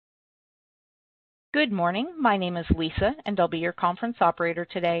Good morning. My name is Lisa, and I'll be your conference operator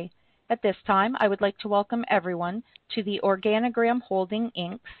today. At this time, I would like to welcome everyone to the OrganiGram Holding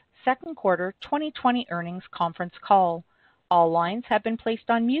Inc.'s second quarter 2020 earnings conference call. All lines have been placed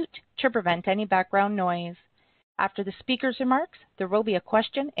on mute to prevent any background noise. After the speaker's remarks, there will be a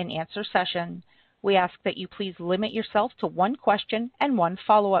question-and-answer session. We ask that you please limit yourself to one question and one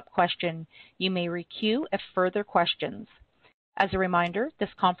follow-up question. You may re-queue if further questions. As a reminder, this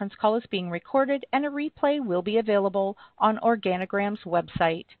conference call is being recorded and a replay will be available on OrganiGram's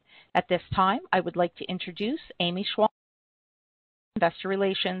website. At this time, I would like to introduce Amy Schwalm, Investor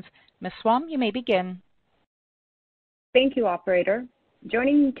Relations. Ms. Schwalm, you may begin. Thank you, operator.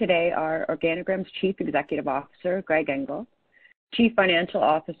 Joining me today are OrganiGram's Chief Executive Officer, Greg Engel, Chief Financial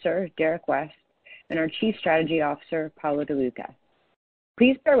Officer, Derek West, and our Chief Strategy Officer, Paolo De Luca.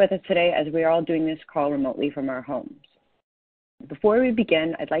 Please bear with us today as we are all doing this call remotely from our homes. Before we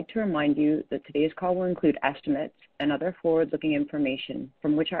begin, I'd like to remind you that today's call will include estimates and other forward-looking information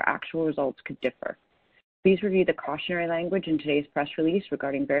from which our actual results could differ. Please review the cautionary language in today's press release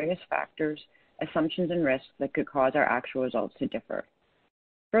regarding various factors, assumptions, and risks that could cause our actual results to differ.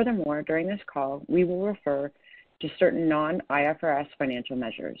 Furthermore, during this call, we will refer to certain non-IFRS financial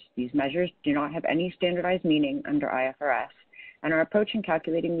measures. These measures do not have any standardized meaning under IFRS, and our approach in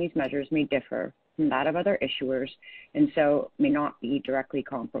calculating these measures may differ from that of other issuers and so may not be directly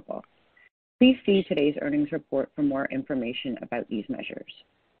comparable. Please see today's earnings report for more information about these measures.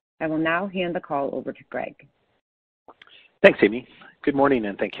 I will now hand the call over to Greg. Thanks, Amy. Good morning,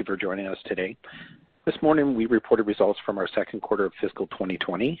 and thank you for joining us today. This morning, we reported results from our second quarter of fiscal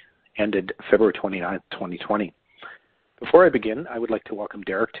 2020, ended February 29, 2020. Before I begin, I would like to welcome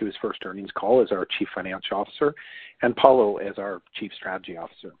Derek to his first earnings call as our Chief Financial Officer and Paolo as our Chief Strategy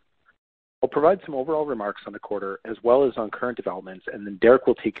Officer. I'll provide some overall remarks on the quarter as well as on current developments, and then Derek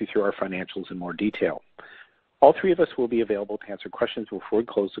will take you through our financials in more detail. All three of us will be available to answer questions before we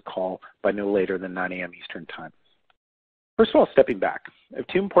close the call by no later than 9 a.m. Eastern Time. First of all, stepping back, I have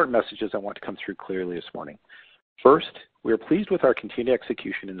two important messages I want to come through clearly this morning. First, we are pleased with our continued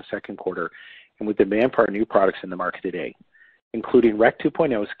execution in the second quarter and with demand for our new products in the market today, including Rec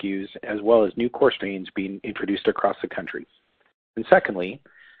 2.0 SKUs as well as new core strains being introduced across the country. And secondly,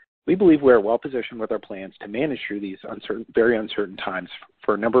 we believe we are well positioned with our plans to manage through these very uncertain times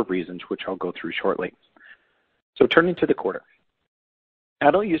for a number of reasons, which I'll go through shortly. So turning to the quarter.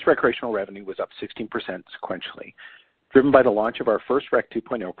 Adult use recreational revenue was up 16% sequentially, driven by the launch of our first Rec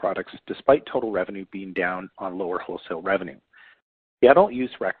 2.0 products, despite total revenue being down on lower wholesale revenue. The adult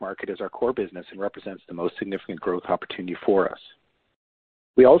use rec market is our core business and represents the most significant growth opportunity for us.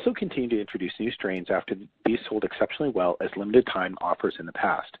 We also continue to introduce new strains after these sold exceptionally well as limited time offers in the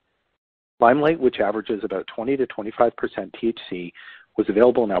past. Limelight, which averages about 20 to 25% THC, was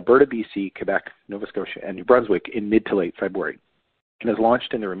available in Alberta, BC, Quebec, Nova Scotia, and New Brunswick in mid to late February, and is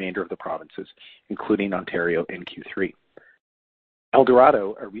launched in the remainder of the provinces, including Ontario in Q3. El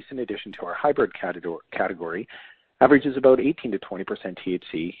Dorado, a recent addition to our hybrid category, averages about 18 to 20%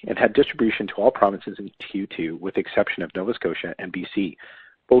 THC and had distribution to all provinces in Q2 with the exception of Nova Scotia and BC,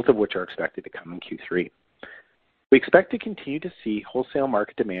 both of which are expected to come in Q3. We expect to continue to see wholesale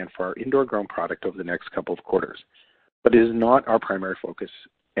market demand for our indoor-grown product over the next couple of quarters, but it is not our primary focus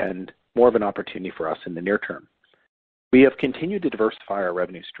and more of an opportunity for us in the near term. We have continued to diversify our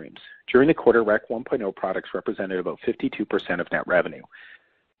revenue streams. During the quarter, Rec 1.0 products represented about 52% of net revenue.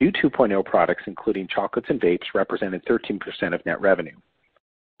 New 2.0 products, including chocolates and vapes, represented 13% of net revenue.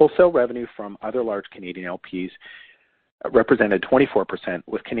 Wholesale revenue from other large Canadian LPs represented 24%,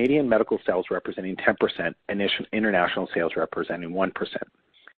 with Canadian medical sales representing 10% and international sales representing 1%.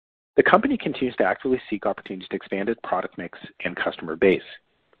 The company continues to actively seek opportunities to expand its product mix and customer base.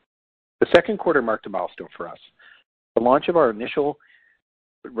 The second quarter marked a milestone for us. The launch of our initial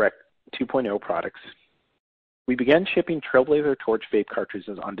Rec 2.0 products. We began shipping Trailblazer Torch vape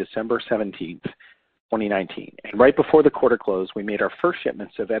cartridges on December 17th, 2019, and right before the quarter closed, we made our first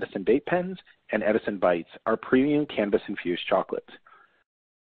shipments of Edison Vape Pens and Edison Bites, our premium cannabis-infused chocolates.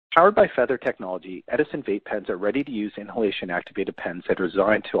 Powered by Feather technology, Edison Vape Pens are ready-to-use inhalation-activated pens that are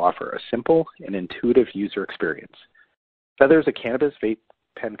designed to offer a simple and intuitive user experience. Feather is a cannabis vape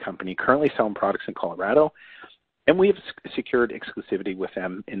pen company currently selling products in Colorado, and we have secured exclusivity with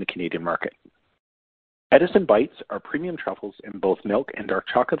them in the Canadian market. Edison Bites are premium truffles in both milk and dark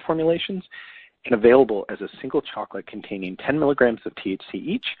chocolate formulations and available as a single chocolate containing 10 milligrams of THC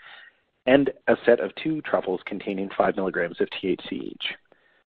each and a set of 2 truffles containing 5 milligrams of THC each.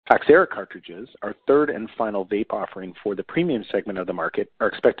 Paxera cartridges, our third and final vape offering for the premium segment of the market, are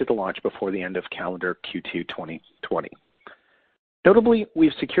expected to launch before the end of calendar Q2 2020. Notably,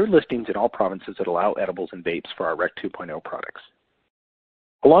 we've secured listings in all provinces that allow edibles and vapes for our Rec 2.0 products.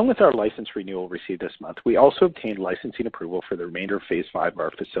 Along with our license renewal received this month, we also obtained licensing approval for the remainder of Phase 5 of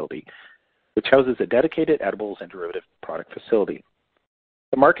our facility, which houses a dedicated edibles and derivative product facility.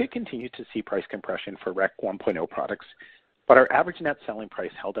 The market continued to see price compression for Rec 1.0 products, but our average net selling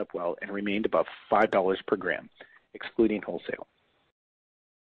price held up well and remained above $5 per gram, excluding wholesale.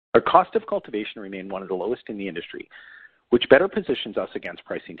 Our cost of cultivation remained one of the lowest in the industry, which better positions us against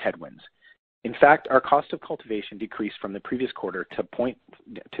pricing headwinds. In fact, our cost of cultivation decreased from the previous quarter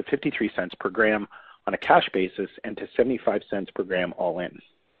to 53 cents per gram on a cash basis and to 75 cents per gram all in.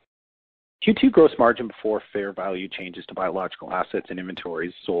 Q2 gross margin before fair value changes to biological assets and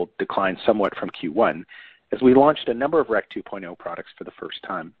inventories sold declined somewhat from Q1 as we launched a number of Rec 2.0 products for the first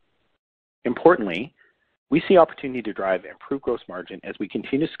time. Importantly, we see opportunity to drive improved gross margin as we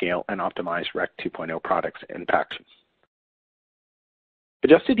continue to scale and optimize Rec 2.0 products and packaging.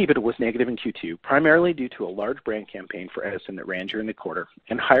 Adjusted EBITDA was negative in Q2, primarily due to a large brand campaign for Edison that ran during the quarter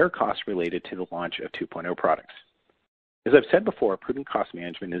and higher costs related to the launch of 2.0 products. As I've said before, prudent cost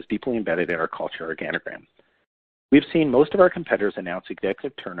management is deeply embedded in our culture at OrganiGram. We've seen most of our competitors announce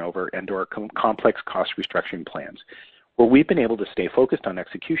executive turnover and/or complex cost restructuring plans, where we've been able to stay focused on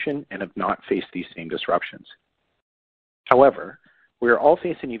execution and have not faced these same disruptions. However, we are all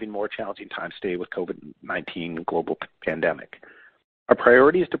facing even more challenging times today with COVID-19 global pandemic. Our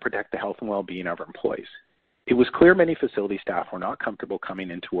priority is to protect the health and well-being of our employees. It was clear many facility staff were not comfortable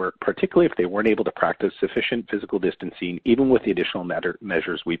coming into work, particularly if they weren't able to practice sufficient physical distancing, even with the additional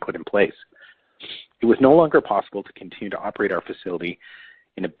measures we put in place. It was no longer possible to continue to operate our facility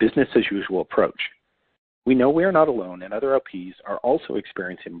in a business-as-usual approach. We know we are not alone, and other LPs are also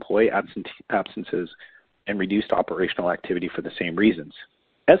experiencing employee absences and reduced operational activity for the same reasons.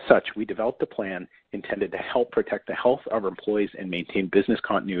 As such, we developed a plan intended to help protect the health of our employees and maintain business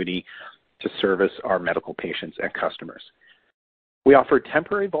continuity to service our medical patients and customers. We offered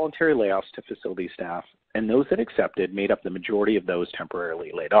temporary voluntary layoffs to facility staff, and those that accepted made up the majority of those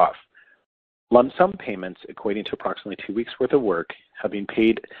temporarily laid off. Lump sum payments equating to approximately 2 weeks' worth of work have been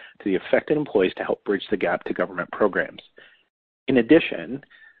paid to the affected employees to help bridge the gap to government programs. In addition,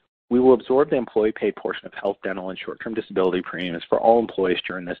 we will absorb the employee-paid portion of health, dental, and short-term disability premiums for all employees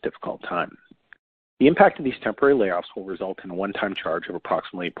during this difficult time. The impact of these temporary layoffs will result in a one-time charge of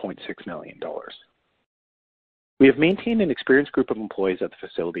approximately $0.6 million. We have maintained an experienced group of employees at the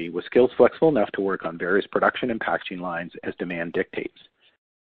facility with skills flexible enough to work on various production and packaging lines as demand dictates.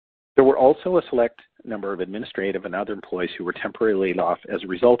 There were also a select number of administrative and other employees who were temporarily laid off as a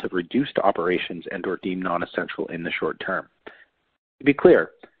result of reduced operations and/or deemed non-essential in the short term. To be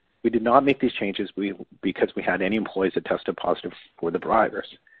clear, we did not make these changes because we had any employees that tested positive for the virus.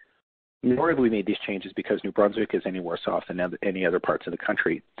 Nor have we made these changes because New Brunswick is any worse off than any other parts of the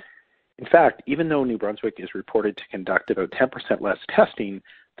country. In fact, even though New Brunswick is reported to conduct about 10% less testing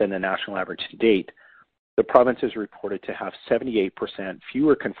than the national average to date, the province is reported to have 78%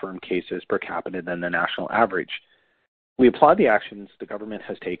 fewer confirmed cases per capita than the national average. We applaud the actions the government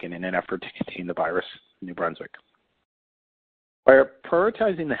has taken in an effort to contain the virus in New Brunswick. By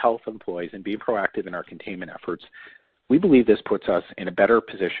prioritizing the health of employees and being proactive in our containment efforts, we believe this puts us in a better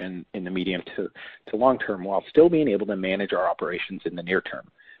position in the medium to long term while still being able to manage our operations in the near term.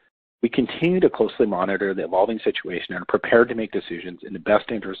 We continue to closely monitor the evolving situation and are prepared to make decisions in the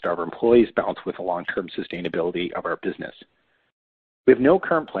best interest of our employees balanced with the long-term sustainability of our business. We have no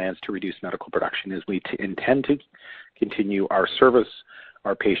current plans to reduce medical production as we intend to continue our service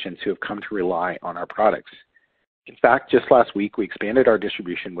our patients who have come to rely on our products. In fact, just last week, we expanded our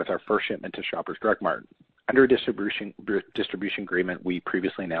distribution with our first shipment to Shoppers Drug Mart under a distribution agreement we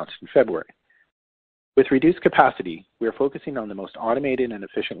previously announced in February. With reduced capacity, we are focusing on the most automated and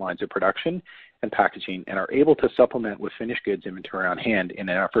efficient lines of production and packaging and are able to supplement with finished goods inventory on hand in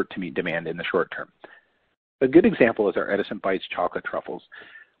an effort to meet demand in the short term. A good example is our Edison Bites chocolate truffles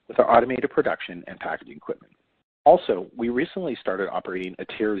with our automated production and packaging equipment. Also, we recently started operating a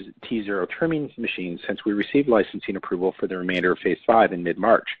T0 trimming machine since we received licensing approval for the remainder of Phase 5 in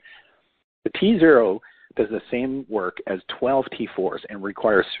mid-March. The T0 does the same work as 12 T4s and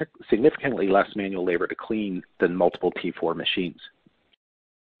requires significantly less manual labor to clean than multiple T4 machines.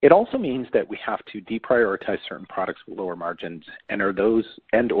 It also means that we have to deprioritize certain products with lower margins and or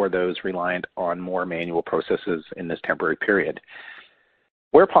those reliant on more manual processes in this temporary period.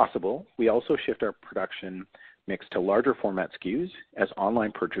 Where possible, we also shift our production mix to larger format SKUs as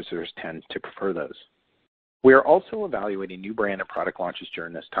online purchasers tend to prefer those. We are also evaluating new brand and product launches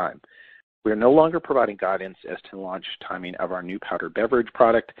during this time. We are no longer providing guidance as to the launch timing of our new powdered beverage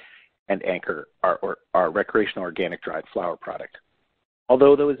product and Anchor, our recreational organic dried flower product.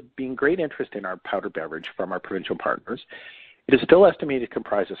 Although there has been great interest in our powdered beverage from our provincial partners, it is still estimated to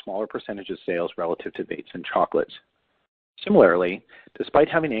comprise a smaller percentage of sales relative to vapes and chocolates. Similarly, despite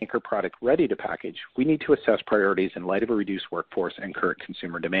having an anchor product ready to package, we need to assess priorities in light of a reduced workforce and current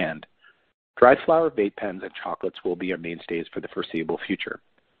consumer demand. Dried flower, vape pens, and chocolates will be our mainstays for the foreseeable future.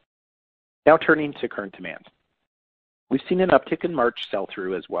 Now turning to current demand. We've seen an uptick in March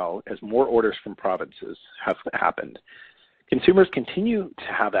sell-through as well as more orders from provinces have happened. Consumers continue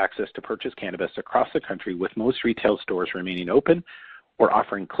to have access to purchase cannabis across the country, with most retail stores remaining open or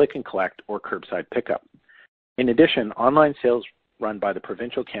offering click and collect or curbside pickup. In addition, online sales run by the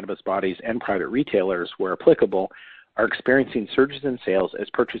provincial cannabis bodies and private retailers, where applicable, are experiencing surges in sales as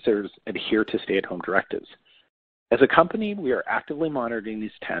purchasers adhere to stay-at-home directives. As a company, we are actively monitoring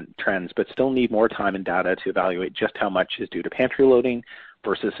these trends, but still need more time and data to evaluate just how much is due to pantry loading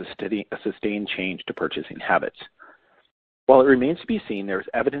versus a sustained change to purchasing habits. While it remains to be seen, there is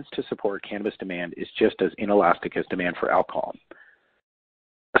evidence to support cannabis demand is just as inelastic as demand for alcohol.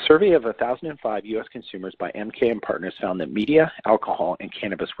 A survey of 1,005 U.S. consumers by MK and Partners found that media, alcohol, and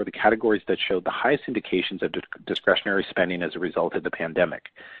cannabis were the categories that showed the highest indications of discretionary spending as a result of the pandemic.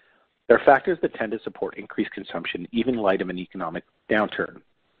 There are factors that tend to support increased consumption even in light of an economic downturn.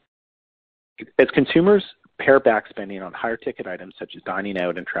 As consumers pare back spending on higher ticket items such as dining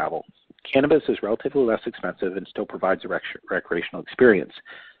out and travel, cannabis is relatively less expensive and still provides a recreational experience.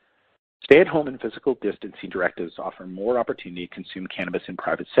 Stay-at-home and physical distancing directives offer more opportunity to consume cannabis in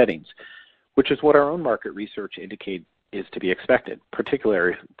private settings, which is what our own market research indicates is to be expected,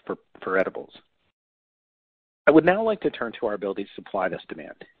 particularly for edibles. I would now like to turn to our ability to supply this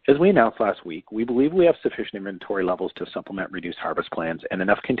demand. As we announced last week, we believe we have sufficient inventory levels to supplement reduced harvest plans and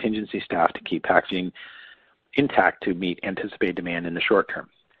enough contingency staff to keep packaging intact to meet anticipated demand in the short term.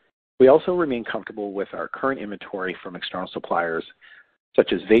 We also remain comfortable with our current inventory from external suppliers,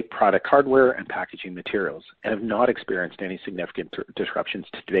 such as vape product hardware and packaging materials, and have not experienced any significant disruptions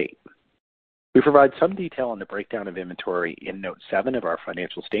to date. We provide some detail on the breakdown of inventory in Note 7 of our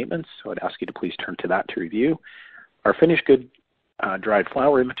financial statements, so I'd ask you to please turn to that to review. Our finished good dried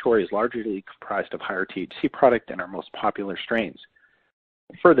flower inventory is largely comprised of higher THC product and our most popular strains.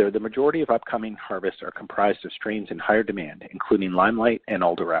 Further, the majority of upcoming harvests are comprised of strains in higher demand, including Limelight and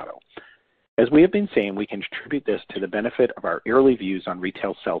Eldorado. As we have been saying, we can attribute this to the benefit of our early views on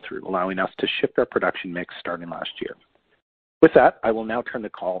retail sell-through, allowing us to shift our production mix starting last year. With that, I will now turn the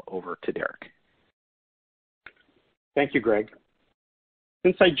call over to Derek. Thank you, Greg.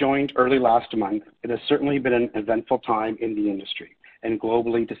 Since I joined early last month, it has certainly been an eventful time in the industry, and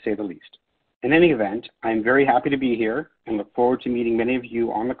globally to say the least. In any event, I am very happy to be here and look forward to meeting many of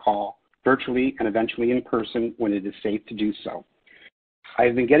you on the call, virtually and eventually in person when it is safe to do so. I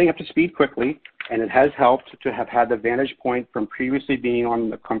have been getting up to speed quickly, and it has helped to have had the vantage point from previously being on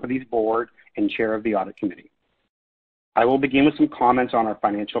the company's board and chair of the audit committee. I will begin with some comments on our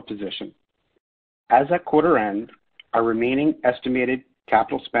financial position. As at quarter end, our remaining estimated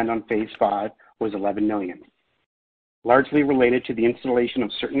capital spend on Phase 5 was $11 million, largely related to the installation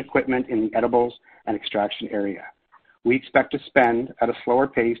of certain equipment in the edibles and extraction area. We expect to spend at a slower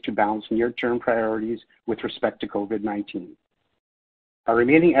pace to balance near-term priorities with respect to COVID-19. Our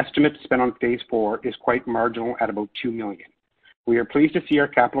remaining estimate to spend on Phase 4 is quite marginal at about $2 million. We are pleased to see our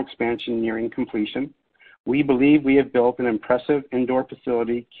capital expansion nearing completion. We believe we have built an impressive indoor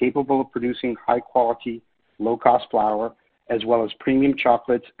facility capable of producing high-quality, low-cost flower, as well as premium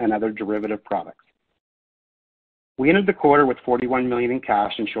chocolates and other derivative products. We ended the quarter with $41 million in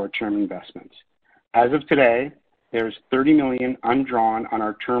cash and short-term investments. As of today, there's $30 million undrawn on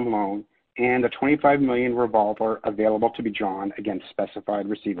our term loan and a $25 million revolver available to be drawn against specified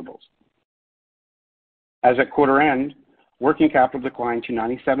receivables. As at quarter end, working capital declined to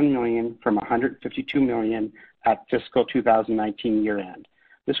 $97 million from $152 million at fiscal 2019 year end.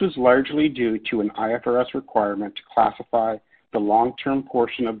 This was largely due to an IFRS requirement to classify the long-term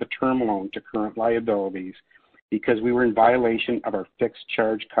portion of the term loan to current liabilities because we were in violation of our fixed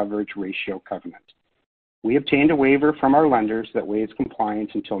charge coverage ratio covenant. We obtained a waiver from our lenders that waives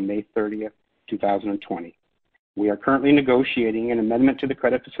compliance until May 30th, 2020. We are currently negotiating an amendment to the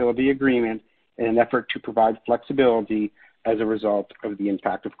credit facility agreement in an effort to provide flexibility as a result of the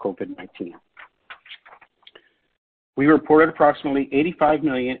impact of COVID-19. We reported approximately $85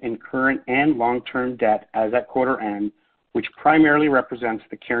 million in current and long-term debt as at quarter end, which primarily represents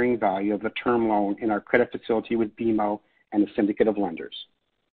the carrying value of the term loan in our credit facility with BMO and a syndicate of lenders.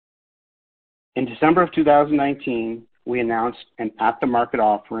 In December of 2019, we announced an at-the-market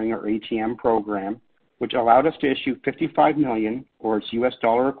offering, or ATM program, which allowed us to issue $55 million, or its US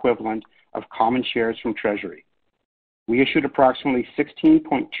dollar equivalent, of common shares from Treasury. We issued approximately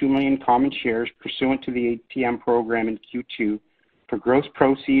 16.2 million common shares pursuant to the ATM program in Q2 for gross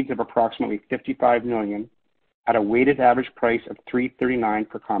proceeds of approximately $55 million at a weighted average price of $3.39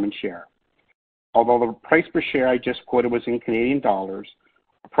 per common share. Although the price per share I just quoted was in Canadian dollars,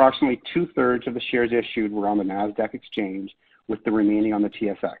 approximately two-thirds of the shares issued were on the NASDAQ exchange, with the remaining on the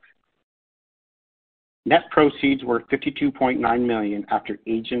TSX. Net proceeds were $52.9 million after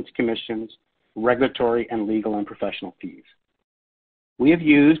agents' commissions, regulatory and legal and professional fees. We have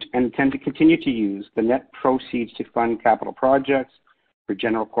used and intend to continue to use the net proceeds to fund capital projects, for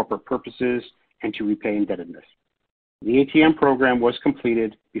general corporate purposes, and to repay indebtedness. The ATM program was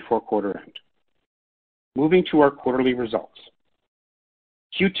completed before quarter end. Moving to our quarterly results.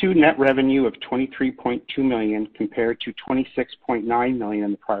 Q2 net revenue of $23.2 million compared to $26.9 million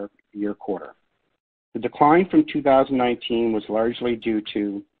in the prior year quarter. The decline from 2019 was largely due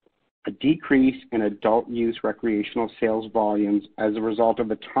to a decrease in adult use recreational sales volumes as a result of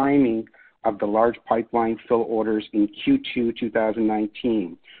the timing of the large pipeline fill orders in Q2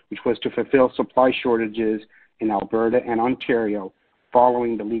 2019, which was to fulfill supply shortages in Alberta and Ontario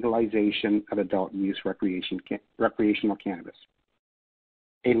following the legalization of adult use recreational cannabis.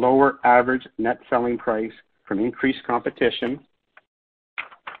 A lower average net selling price from increased competition,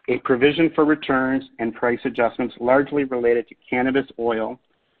 a provision for returns and price adjustments largely related to cannabis oil,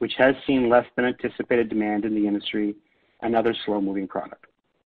 which has seen less than anticipated demand in the industry, and other slow-moving product.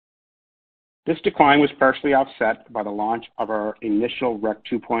 This decline was partially offset by the launch of our initial Rec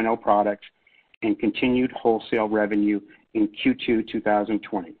 2.0 products and continued wholesale revenue in Q2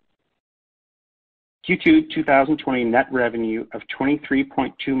 2020. Q2 2020 net revenue of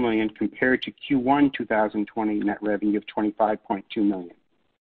 $23.2 million compared to Q1 2020 net revenue of $25.2 million.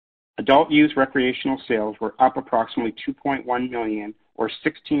 Adult use recreational sales were up approximately $2.1 million or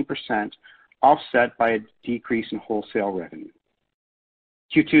 16%, offset by a decrease in wholesale revenue.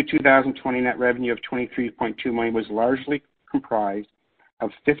 Q2 2020 net revenue of $23.2 million was largely comprised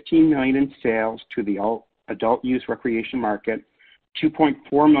of $15 million in sales to the adult use recreation market,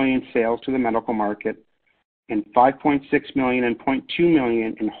 $2.4 million sales to the medical market, and $5.6 million and $0.2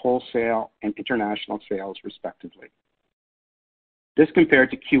 million in wholesale and international sales, respectively. This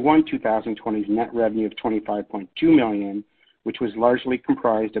compared to Q1 2020's net revenue of $25.2 million, which was largely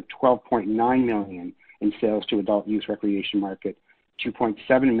comprised of $12.9 million in sales to adult use recreation market,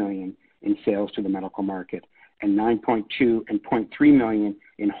 $2.7 million in sales to the medical market, and $9.2 and $0.3 million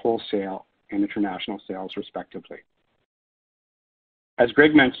in wholesale and international sales, respectively. As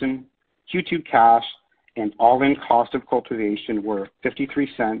Greg mentioned, Q2 cash and all-in cost of cultivation were 53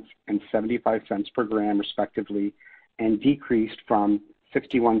 cents and 75 cents per gram, respectively, and decreased from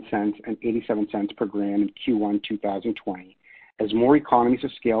 61 cents and 87 cents per gram in Q1 2020, as more economies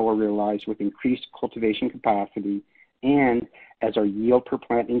of scale were realized with increased cultivation capacity and as our yield per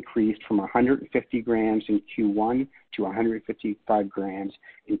plant increased from 150 grams in Q1 to 155 grams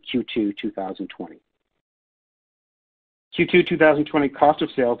in Q2 2020. Q2 2020 cost of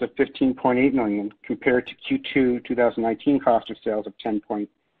sales of $15.8 million compared to Q2 2019 cost of sales of $10.8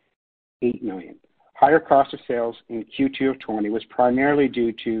 million. Higher cost of sales in Q2 of 20 was primarily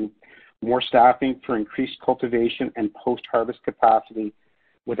due to more staffing for increased cultivation and post-harvest capacity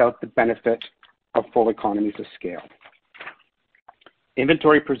without the benefit of full economies of scale.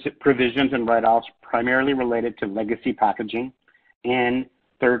 Inventory provisions and write-offs primarily related to legacy packaging, and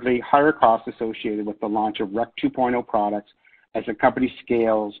thirdly, higher costs associated with the launch of Rec 2.0 products as the company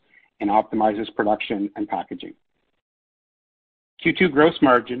scales and optimizes production and packaging. Q2 gross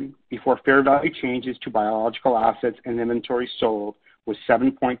margin before fair value changes to biological assets and inventory sold was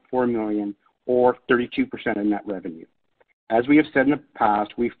 $7.4 million or 32% of net revenue. As we have said in the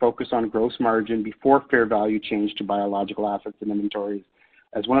past, we focus on gross margin before fair value change to biological assets and inventories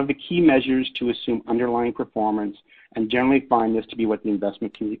as one of the key measures to assume underlying performance, and generally find this to be what the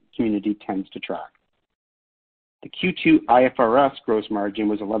investment community tends to track. The Q2 IFRS gross margin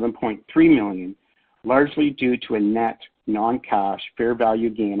was $11.3 million, largely due to a net non-cash fair value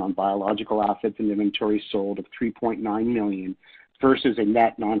gain on biological assets and inventory sold of $3.9 million versus a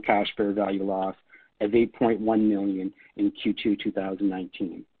net non-cash fair value loss of $8.1 million in Q2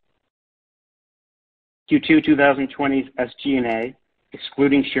 2019. Q2 2020's SG&A,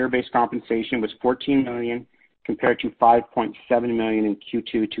 excluding share-based compensation, was $14 million compared to $5.7 million in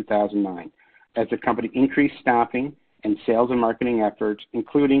Q2 2009, as the company increased staffing and sales and marketing efforts,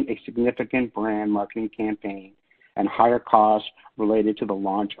 including a significant brand marketing campaign and higher costs related to the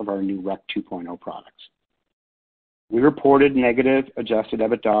launch of our new Rec 2.0 products. We reported negative adjusted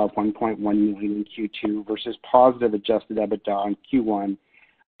EBITDA of $1.1 million in Q2 versus positive adjusted EBITDA in Q1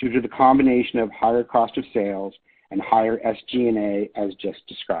 due to the combination of higher cost of sales and higher SG&A as just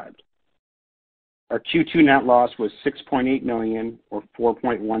described. Our Q2 net loss was $6.8 million or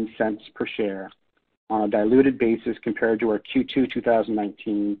 4.1 cents per share on a diluted basis compared to our Q2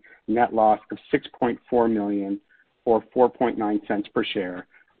 2019 net loss of $6.4 million or 4.9 cents per share,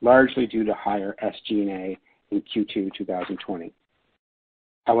 largely due to higher SG&A in Q2 2020.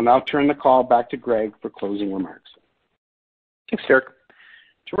 I will now turn the call back to Greg for closing remarks. Thanks, Derek.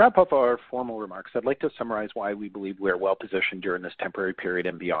 To wrap up our formal remarks, I'd like to summarize why we believe we are well positioned during this temporary period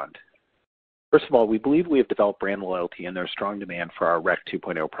and beyond. First of all, we believe we have developed brand loyalty and there's strong demand for our Rec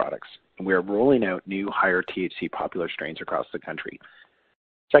 2.0 products, and we are rolling out new higher THC popular strains across the country.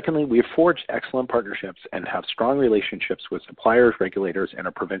 Secondly, we have forged excellent partnerships and have strong relationships with suppliers, regulators, and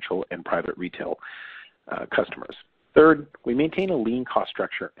our provincial and private retail customers. Third, we maintain a lean cost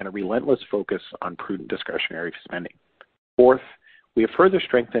structure and a relentless focus on prudent discretionary spending. Fourth, we have further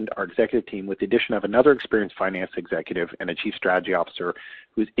strengthened our executive team with the addition of another experienced finance executive and a chief strategy officer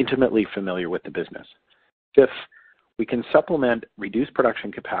who is intimately familiar with the business. Fifth, we can supplement reduced production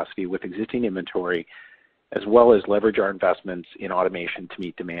capacity with existing inventory, as well as leverage our investments in automation to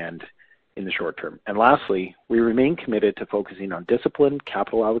meet demand in the short term. And lastly, we remain committed to focusing on disciplined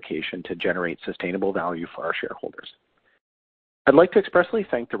capital allocation to generate sustainable value for our shareholders. I'd like to expressly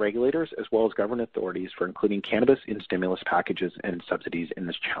thank the regulators as well as government authorities for including cannabis in stimulus packages and subsidies in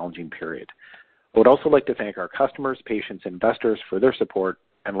this challenging period. I would also like to thank our customers, patients, and investors for their support,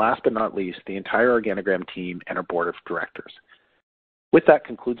 and last but not least, the entire OrganiGram team and our board of directors. With that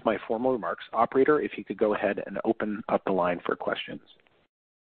concludes my formal remarks. Operator, if you could go ahead and open up the line for questions.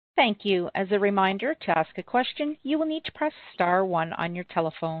 Thank you. As a reminder, to ask a question, you will need to press star 1 on your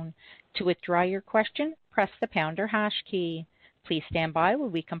telephone. To withdraw your question, press the pound or hash key. Please stand by while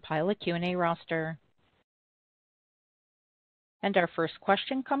we compile a Q&A roster. And our first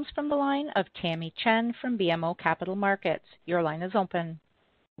question comes from the line of Tamy Chen from BMO Capital Markets. Your line is open.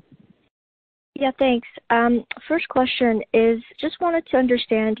 Yeah, thanks. First question is, just wanted to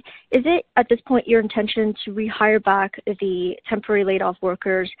understand, is it at this point your intention to rehire back the temporary laid off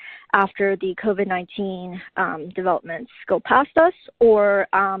workers after the COVID-19 developments go past us, or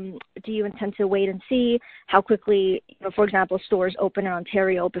do you intend to wait and see how quickly, for example, stores open in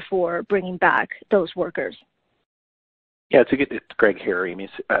Ontario before bringing back those workers? Yeah, it's Greg here,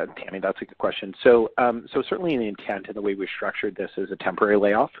 Tammy. That's a good question. So certainly the intent and the way we structured this is a temporary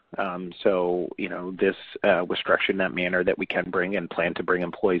layoff. This was structured in that manner that we can bring and plan to bring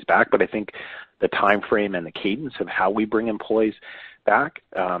employees back. But I think the time frame and the cadence of how we bring employees back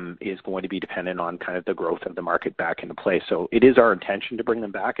is going to be dependent on kind of the growth of the market back into play. So it is our intention to bring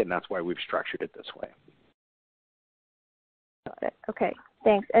them back, and that's why we've structured it this way. Got it. Okay,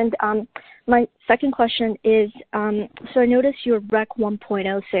 thanks. And my second question is, so I noticed your Rec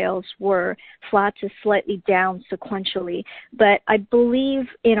 1.0 sales were flat to slightly down sequentially, but I believe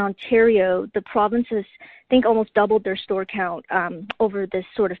in Ontario, the provinces, I think, almost doubled their store count over this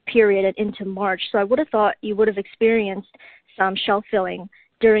sort of period and into March. So I would have thought you would have experienced some shelf filling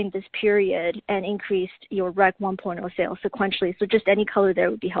during this period and increased your Rec 1.0 sales sequentially. So just any color there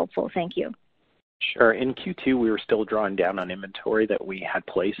would be helpful. Thank you. Sure. In Q2, we were still drawing down on inventory that we had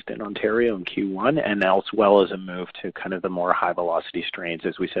placed in Ontario in Q1, and as well as a move to kind of the more high-velocity strains,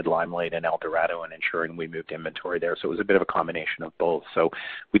 as we said, Limelight and El Dorado, and ensuring we moved inventory there. So it was a bit of a combination of both. So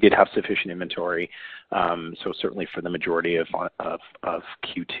we did have sufficient inventory. So certainly for the majority of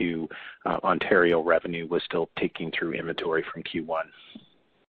Q2, Ontario revenue was still taking through inventory from Q1.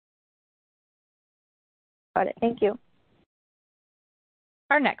 Got it. Thank you.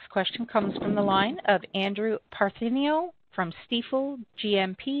 Our next question comes from the line of Andrew Partheniou from Stifel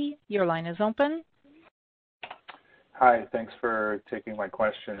GMP. Your line is open. Hi, thanks for taking my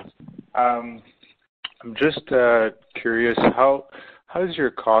questions. I'm just curious, how does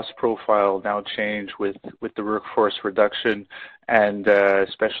your cost profile now change with the workforce reduction and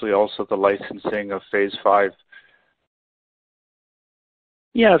especially also the licensing of Phase 5?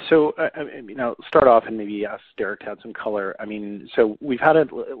 Yeah, so I'll start off and maybe ask Derek to add some color. So we've had a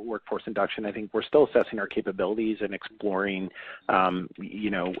workforce induction. I think we're still assessing our capabilities and exploring,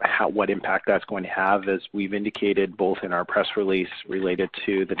 what impact that's going to have, as we've indicated both in our press release related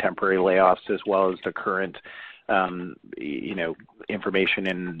to the temporary layoffs as well as the current information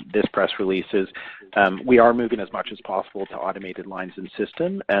in this press release is we are moving as much as possible to automated lines and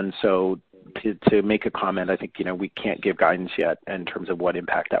system. And so to make a comment, I think, we can't give guidance yet in terms of what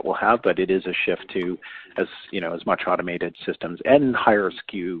impact that will have, but it is a shift to as much automated systems and higher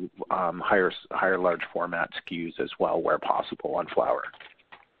large format SKUs as well where possible on flower.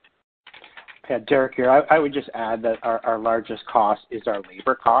 Yeah, Derek here. I would just add that our largest cost is our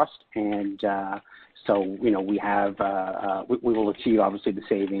labor cost, and So, we have, we will achieve obviously the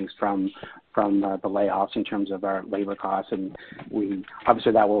savings from the layoffs in terms of our labor costs, and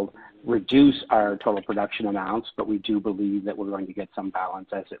obviously that will reduce our total production amounts, but we do believe that we're going to get some balance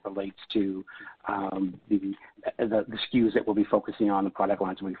as it relates to the SKUs that we'll be focusing on, the product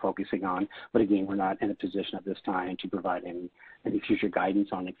lines we'll be focusing on. But again, we're not in a position at this time to provide any future guidance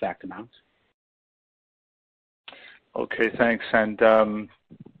on exact amounts. Okay, thanks. And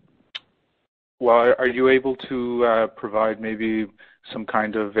are you able to provide maybe some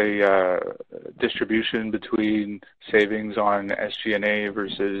kind of a distribution between savings on SG&A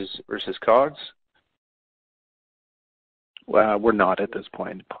versus COGS? Well, we're not at this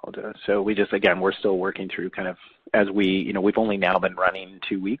point, Paul. So we're still working through kind of as we've only now been running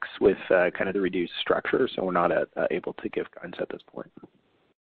 2 weeks with kind of the reduced structure, so we're not able to give guidance at this point.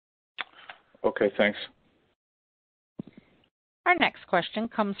 Okay, thanks. Our next question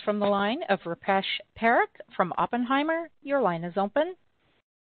comes from the line of Rupesh Parikh from Oppenheimer. Your line is open.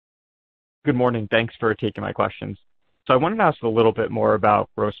 Good morning. Thanks for taking my questions. So I wanted to ask a little bit more about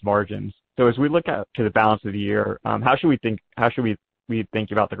gross margins. So as we look to the balance of the year, how should we think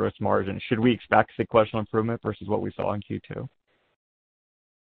about the gross margin? Should we expect sequential improvement versus what we saw in Q2?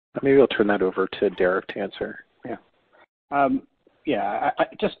 Maybe I'll turn that over to Derek to answer. I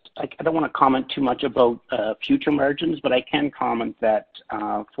don't want to comment too much about future margins, but I can comment that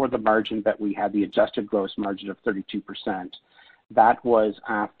for the margin that we had, the adjusted gross margin of 32%, that was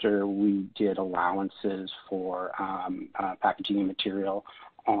after we did allowances for packaging material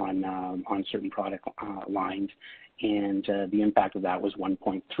on certain product lines, and the impact of that was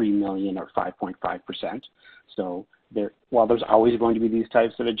 $1.3 million or 5.5%. So while there's always going to be these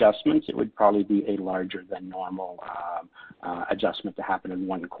types of adjustments, it would probably be a larger than normal adjustment to happen in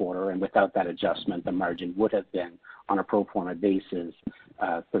one quarter. And without that adjustment, the margin would have been, on a pro forma basis,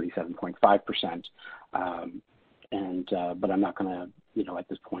 37.5%. But I'm not going to, at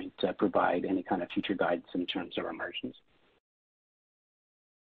this point, provide any kind of future guidance in terms of our margins.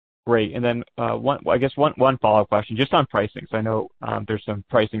 Great. And then one follow-up question, just on pricing. So I know there's some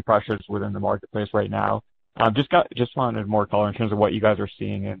pricing pressures within the marketplace right now. Just wanted more color in terms of what you guys are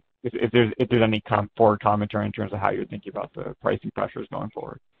seeing, and if there's any forward commentary in terms of how you're thinking about the pricing pressures going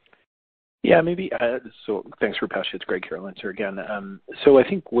forward. Yeah, maybe. So thanks, Rupesh. It's Greg here. I'll answer again. So I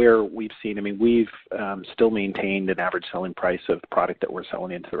think where we've seen, we've still maintained an average selling price of product that we're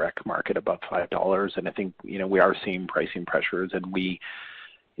selling into the rec market above $5, and I think we are seeing pricing pressures, and we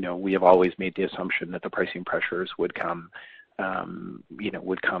have always made the assumption that the pricing pressures would come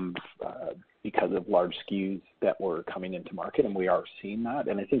because of large SKUs that were coming into market, and we are seeing that.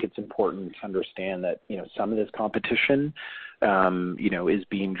 And I think it's important to understand that some of this competition is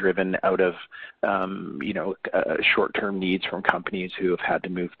being driven out of short-term needs from companies who have had to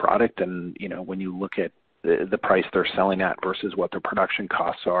move product, and when you look at the price they're selling at versus what their production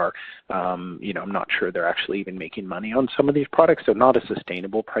costs are, I'm not sure they're actually even making money on some of these products. So not a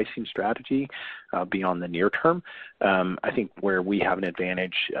sustainable pricing strategy beyond the near term. I think where we have an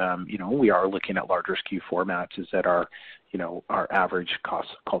advantage, we are looking at larger SKU formats, is that our average cost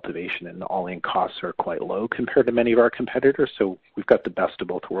of cultivation and the all-in costs are quite low compared to many of our competitors. So we've got the best of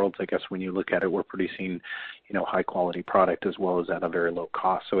both worlds, I guess. When you look at it, we're producing, high quality product as well as at a very low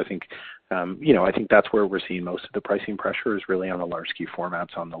cost. So I think, I think that's where we're seeing most of the pricing pressure is really on the large SKU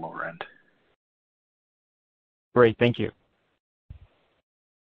formats on the lower end. Great, thank you.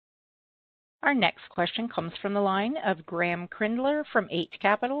 Our next question comes from the line of Graham Krindler from 8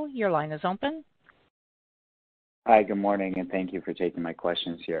 Capital. Your line is open. Hi, good morning, and thank you for taking my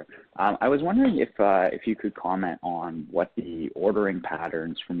questions here. I was wondering if you could comment on what the ordering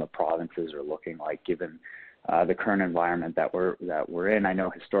patterns from the provinces are looking like, given the current environment that we're in. I know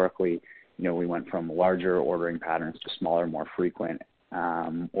historically, we went from larger ordering patterns to smaller, more frequent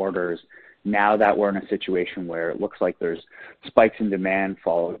orders. Now that we're in a situation where it looks like there's spikes in demand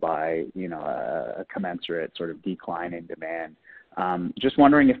followed by, a commensurate sort of decline in demand. Just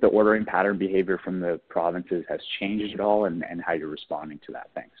wondering if the ordering pattern behavior from the provinces has changed at all, and how you're responding to that.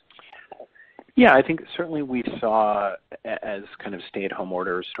 Thanks. Yeah, I think certainly we saw, as kind of stay-at-home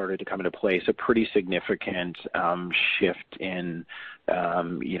orders started to come into place, a pretty significant shift in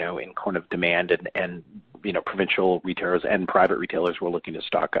kind of demand, and provincial retailers and private retailers were looking to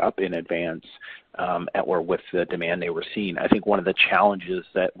stock up in advance with the demand they were seeing. I think one of the challenges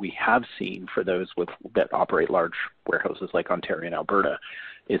that we have seen for those that operate large warehouses like Ontario and Alberta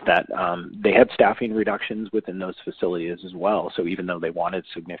is that they had staffing reductions within those facilities as well. So even though they wanted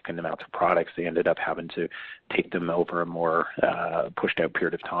significant amounts of products, they ended up having to take them over a more pushed out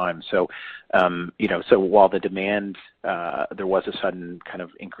period of time. So, so while the demand there was a sudden kind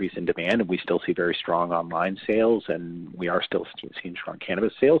of increase in demand, and we still see very strong online sales, and we are still seeing strong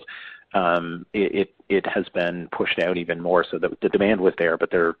cannabis sales. It has been pushed out even more, so the demand was there, but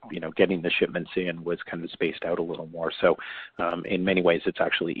they're getting the shipments in was kind of spaced out a little more. So in many ways, it's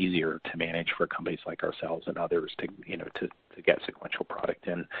actually easier to manage for companies like ourselves and others to get sequential product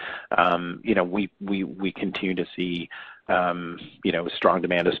in. We continue to see strong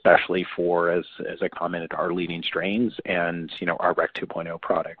demand, especially for, as I commented, our leading strains and our Rec 2.0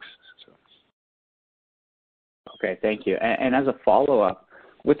 products. So. Okay, thank you. And as a follow-up,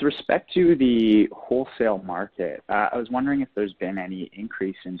 with respect to the wholesale market, I was wondering if there's been any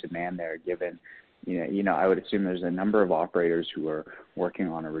increase in demand there, given, I would assume there's a number of operators who are working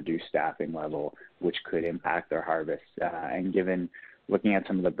on a reduced staffing level, which could impact their harvest. And given looking at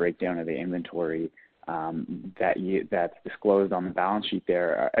some of the breakdown of the inventory that's disclosed on the balance sheet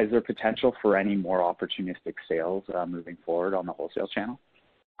there, is there potential for any more opportunistic sales moving forward on the wholesale channel?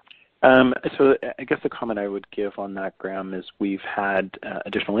 So I guess the comment I would give on that, Graham, is we've had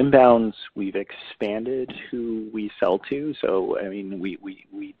additional inbounds. We've expanded who we sell to. So, I mean,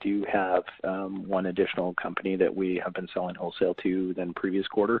 we do have one additional company that we have been selling wholesale to than previous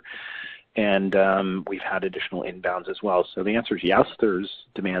quarter. And we've had additional inbounds as well. So the answer is yes, there's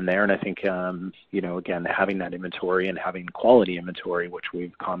demand there. And I think, again, having that inventory and having quality inventory, which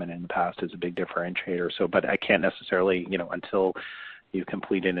we've commented in the past, is a big differentiator. So, but I can't necessarily, until you've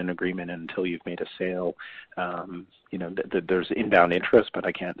completed an agreement and until you've made a sale, there's inbound interest, but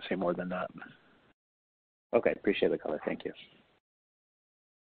I can't say more than that. Okay, appreciate the color. Thank you.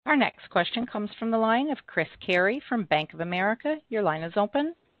 Our next question comes from the line of Chris Carey from Bank of America. Your line is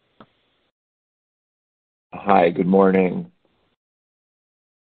open. Hi, good morning.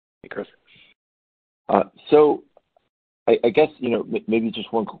 Hey, Chris. So I guess, maybe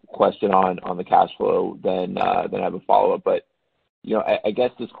just one question on the cash flow, then I have a follow-up. But, I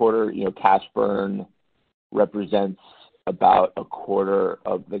guess this quarter, cash burn represents about a quarter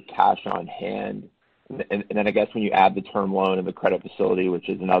of the cash on hand. And then I guess when you add the term loan and the credit facility, which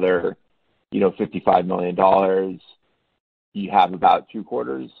is another, $55 million, you have about 2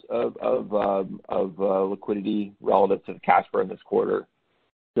 quarters of liquidity relative to the cash burn this quarter.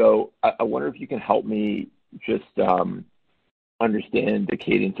 So I wonder if you can help me just understand the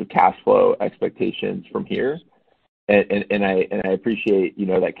cadence of cash flow expectations from here. And I appreciate,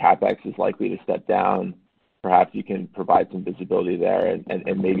 that CapEx is likely to step down. Perhaps you can provide some visibility there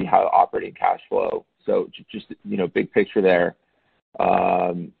and maybe how operating cash flow. So just, big picture there,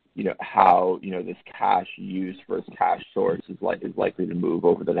 how, this cash use versus cash source is likely to move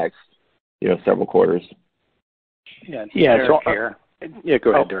over the next, several quarters. Yeah. So, here. Yeah,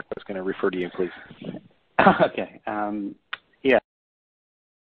 go ahead, Derek. I was going to refer to you, please. Okay.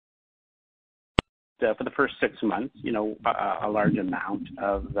 For the first 6 months, a large amount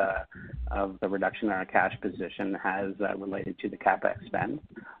of the reduction in our cash position has related to the CapEx spend.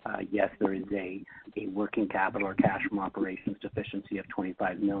 Yes, there is a working capital or cash from operations deficiency of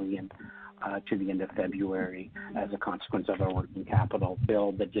 $25 million to the end of February as a consequence of our working capital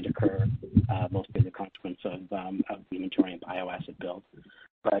build that did occur, mostly the consequence of the inventory and bioasset build.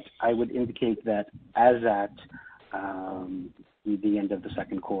 But I would indicate that as at the end of the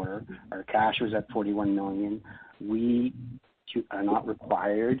second quarter, our cash was at $41 million. We are not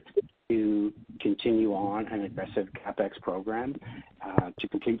required to continue on an aggressive CapEx program. To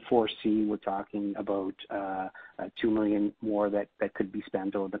complete 4C, we're talking about $2 million more that could be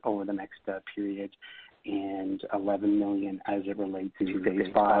spent over the next period, and $11 million as it relates to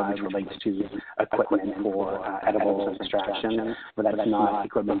phase 5, which relates to equipment for edibles extraction. But that's not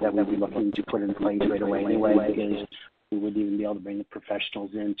equipment that we'll be looking to put in place right away anyway, because we wouldn't even be able to bring the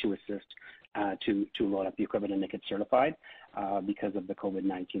professionals in to assist to load up the equipment and make it certified because of the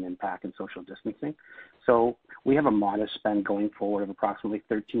COVID-19 impact and social distancing. So we have a modest spend going forward of approximately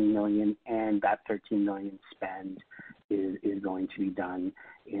 $13 million, and that $13 million spend is going to be done,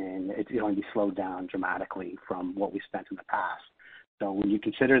 and it's going to be slowed down dramatically from what we spent in the past. So when you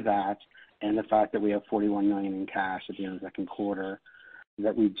consider that and the fact that we have $41 million in cash at the end of the second quarter,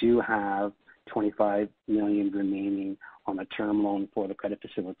 that we do have $25 million remaining on the term loan for the credit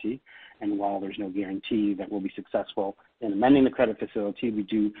facility. And while there's no guarantee that we'll be successful in amending the credit facility, we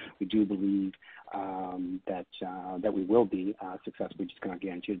do believe that we will be successful. We just cannot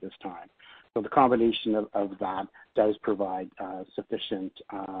guarantee it this time. So the combination of that does provide sufficient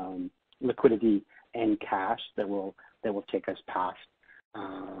liquidity and cash that will take us past,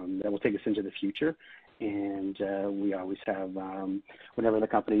 that will take us into the future. and we always have, whenever the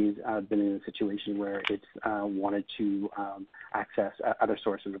company's been in a situation where it's wanted to access other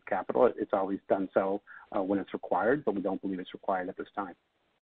sources of capital, it's always done so when it's required, but we don't believe it's required at this time.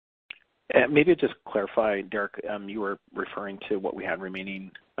 Maybe just clarify, Derek, you were referring to what we had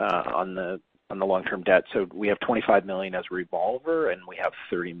remaining on the long-term debt. So we have $25 million as a revolver, and we have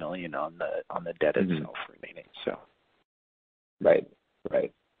 $30 million on the debt itself remaining. So, right.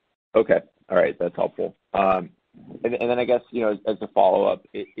 Okay, all right, that's helpful. And then I guess as a follow-up,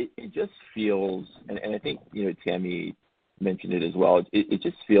 it just feels, and I think Tammy mentioned it as well. It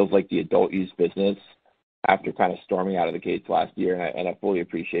just feels like the adult use business, after kind of storming out of the gates last year, and I fully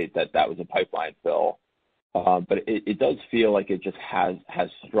appreciate that was a pipeline fill, but it does feel like it just has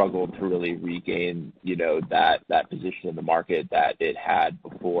struggled to really regain, that position in the market that it had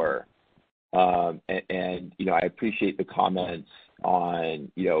before. And I appreciate the comments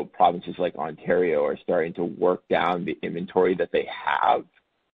on, provinces like Ontario are starting to work down the inventory that they have.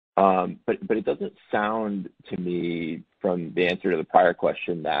 But it doesn't sound to me from the answer to the prior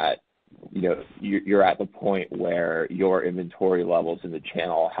question that you're at the point where your inventory levels in the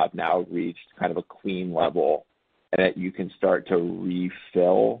channel have now reached kind of a clean level, and that you can start to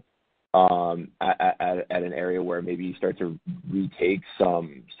refill at an area where maybe you start to retake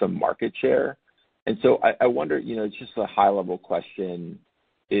some market share. And so I wonder, it's just a high level question,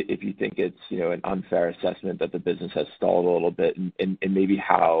 if you think it's an unfair assessment that the business has stalled a little bit, and maybe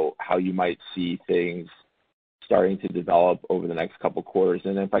how you might see things starting to develop over the next couple quarters.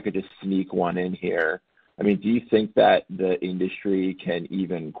 And if I could just sneak one in here, I mean, do you think that the industry can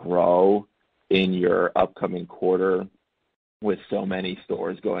even grow in your upcoming quarter with so many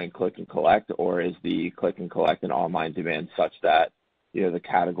stores going click and collect, or is the click and collect and online demand such that the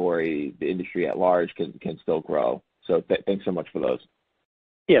category, the industry at large can still grow? So thanks so much for those.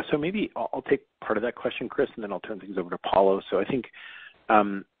 Yeah, so maybe I'll take part of that question, Chris, and then I'll turn things over to Paulo. So I think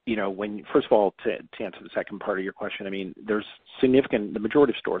when, first of all, to answer the second part of your question, I mean, there's the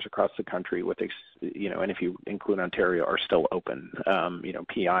majority of stores across the country and if you include Ontario, are still open.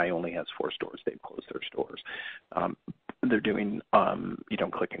 PI only has 4 stores. They've closed their stores. They're doing,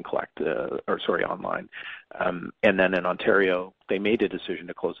 click and collect, online. And then in Ontario, they made a decision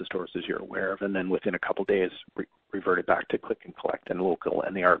to close the stores, as you're aware of, and then within a couple of days reverted back to click and collect and local,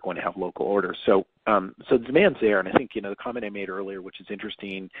 and they are going to have local orders. So the demand's there, and I think, the comment I made earlier, which is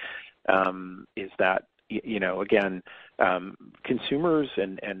interesting, is that, again, consumers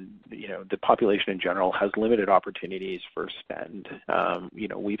and the population in general has limited opportunities for spend.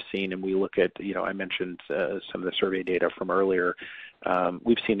 We've seen, and we look at, I mentioned some of the survey data from earlier.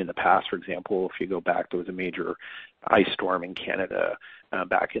 We've seen in the past, for example, if you go back, there was a major ice storm in Canada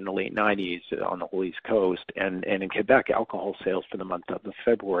back in the late 90s on the whole East Coast, and in Quebec, alcohol sales for the month of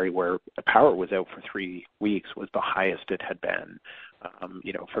February, where power was out for 3 weeks, was the highest it had been,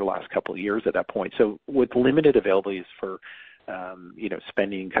 for the last couple of years at that point. So with limited availabilities for,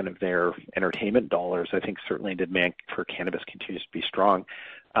 spending kind of their entertainment dollars, I think certainly demand for cannabis continues to be strong.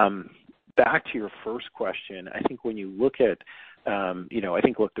 Back to your first question, I think when you look at,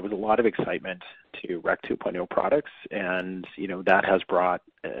 there was a lot of excitement to Rec 2.0 products, and, that has brought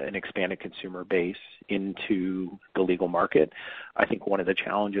an expanded consumer base into the legal market. I think one of the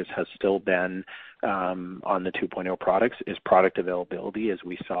challenges has still been on the 2.0 products is product availability, as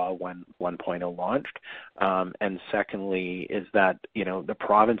we saw when 1.0 launched. And secondly is that, the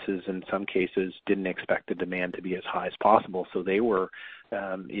provinces in some cases didn't expect the demand to be as high as possible. So they were,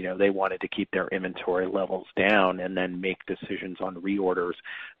 they wanted to keep their inventory levels down and then make decisions on reorders.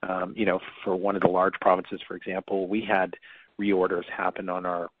 For one of the large provinces, for example, we had reorders happen on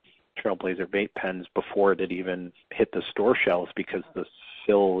our Trailblazer vape pens before it even hit the store shelves because the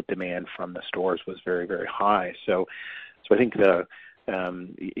fill demand from the stores was very, very high. So I think there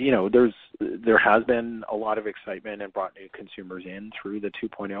has been a lot of excitement and brought new consumers in through the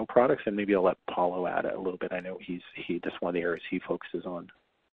 2.0 products, and maybe I'll let Paulo add a little bit. I know that's one of the areas he focuses on.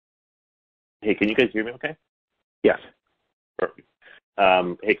 Hey, can you guys hear me okay? Yes. Perfect.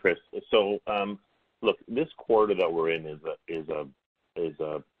 Hey, Chris. So, look, this quarter that we're in is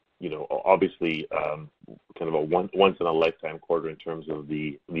obviously kind of a once in a lifetime quarter in terms of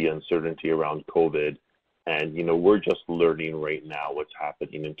the uncertainty around COVID. And, we're just learning right now what's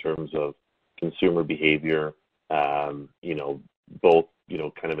happening in terms of consumer behavior, both,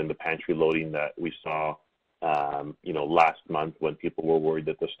 kind of in the pantry loading that we saw, last month when people were worried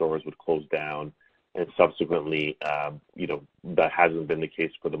that the stores would close down. And subsequently, that hasn't been the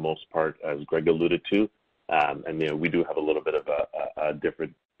case for the most part, as Greg alluded to. And, we do have a little bit of a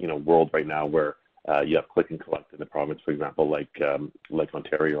different, world right now where you have click and collect in the province, for example, like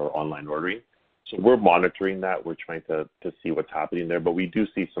Ontario, or online ordering. So we're monitoring that. We're trying to see what's happening there, but we do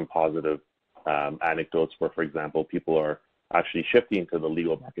see some positive anecdotes where, for example, people are actually shifting to the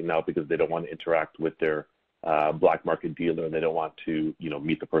legal market now because they don't want to interact with their black market dealer. They don't want to,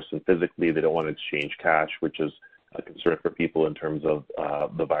 meet the person physically. They don't want to exchange cash, which is a concern for people in terms of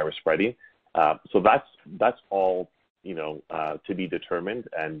the virus spreading. So that's all, to be determined,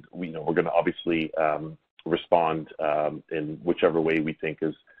 and we're going to obviously respond in whichever way we think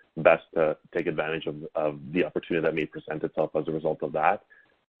is best to take advantage of the opportunity that may present itself as a result of that.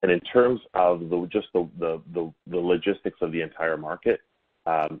 And in terms of the logistics of the entire market,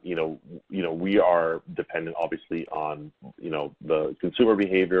 we are dependent obviously on the consumer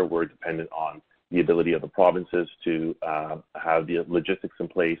behavior. We're dependent on the ability of the provinces to have the logistics in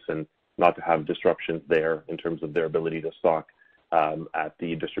place and not to have disruptions there in terms of their ability to stock at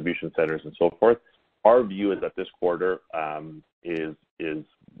the distribution centers and so forth. Our view is that this quarter is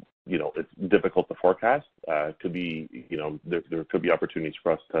it's difficult to forecast. Could be, there could be opportunities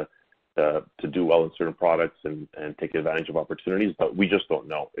for us to do well in certain products and take advantage of opportunities, but we just don't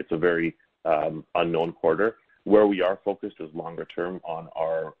know. It's a very unknown quarter. Where we are focused is longer term on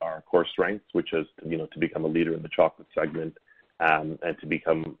our core strengths, which is to become a leader in the chocolate segment and to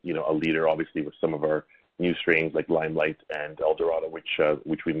become a leader obviously with some of our new strains like Limelight and El Dorado,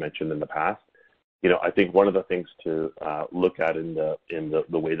 which we mentioned in the past. I think one of the things to look at in the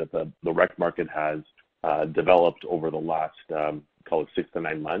way that the rec market has developed over the last call it 6 to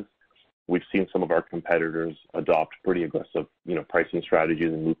 9 months, we've seen some of our competitors adopt pretty aggressive pricing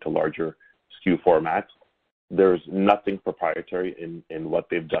strategies and move to larger SKU formats. There's nothing proprietary in what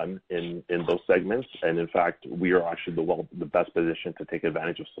they've done in those segments, and in fact, we are actually the best positioned to take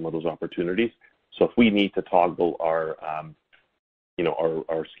advantage of some of those opportunities. So if we need to toggle our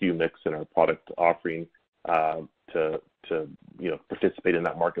SKU mix and our product offering to participate in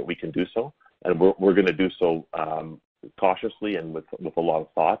that market, we can do so, and we're going to do so cautiously and with a lot of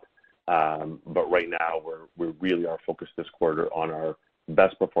thought. But right now, we really are focused this quarter on our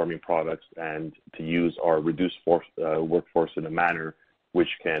best performing products and to use our reduced workforce in a manner which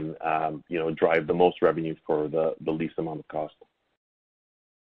can drive the most revenue for the least amount of cost.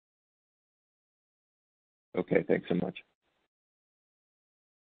 Okay, thanks so much.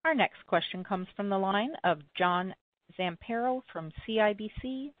 Our next question comes from the line of John Zamparo from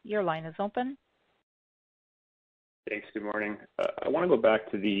CIBC. Your line is open. Thanks. Good morning. I want to go back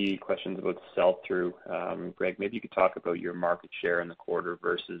to the questions about sell-through. Greg, maybe you could talk about your market share in the quarter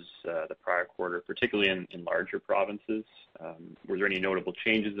versus the prior quarter, particularly in larger provinces. Were there any notable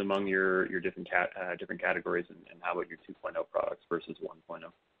changes among your different categories, and how about your 2.0 products versus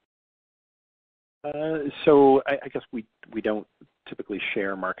 1.0? So I guess we don't typically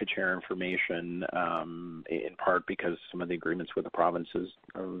share market share information in part because some of the agreements with the provinces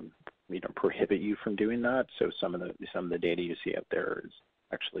prohibit you from doing that. So some of the data you see out there is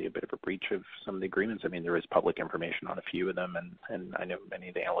actually a bit of a breach of some of the agreements. I mean, there is public information on a few of them, and I know many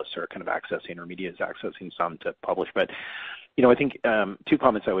of the analysts are kind of accessing, or media is accessing some to publish. But I think 2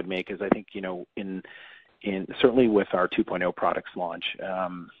 comments I would make is I think in certainly with our 2.0 products launch,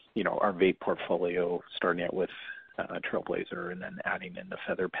 our vape portfolio, starting out with Trailblazer and then adding in the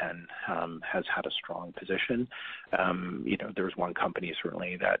Feather Pen, has had a strong position. There's one company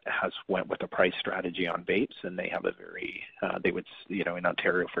certainly that has went with a price strategy on vapes, and they have a very, they would, in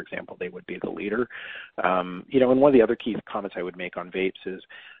Ontario, for example, they would be the leader. And one of the other key comments I would make on vapes is,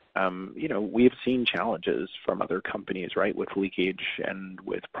 we've seen challenges from other companies, right, with leakage and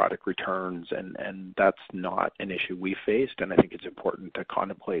with product returns, and that's not an issue we faced. And I think it's important to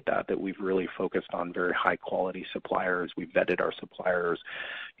contemplate that we've really focused on very high quality suppliers. We've vetted our suppliers.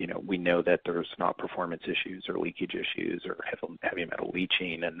 We know that there's not performance issues or leakage issues or heavy metal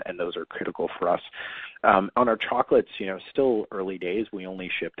leaching, and those are critical for us. On our chocolates, still early days. We only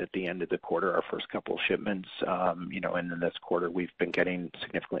shipped at the end of the quarter, our first couple of shipments, and in this quarter we've been getting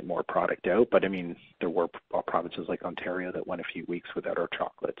significantly more product out. But I mean, there were provinces like Ontario that went a few weeks without our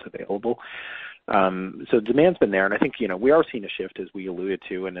chocolates available. So demand's been there, and I think we are seeing a shift, as we alluded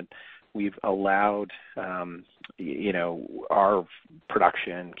to, and we've allowed our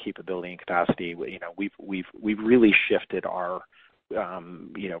production capability and capacity. We've really shifted our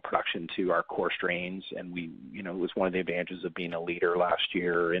production to our core strains, and it was one of the advantages of being a leader last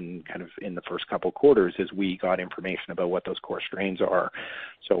year in the first couple of quarters is we got information about what those core strains are.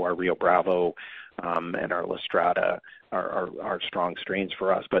 So our Rio Bravo and our La Strada are strong strains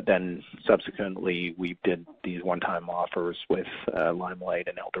for us. But then subsequently, we did these one-time offers with Limelight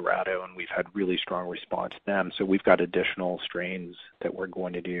and El Dorado, and we've had really strong response to them. So we've got additional strains that we're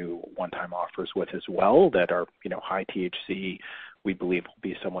going to do one-time offers with as well that are, high THC. We believe will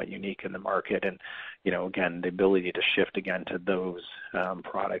be somewhat unique in the market. And, again, the ability to shift again to those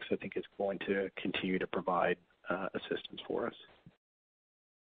products, I think, is going to continue to provide assistance for us.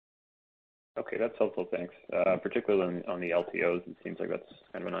 Okay, that's helpful, thanks. Particularly on the LTOs, it seems like that's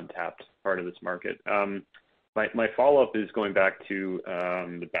kind of an untapped part of this market. My follow-up is going back to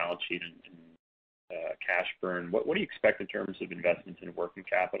the balance sheet and cash burn. What do you expect in terms of investments in working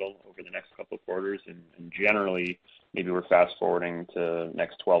capital over the next couple of quarters? And generally, maybe we're fast forwarding to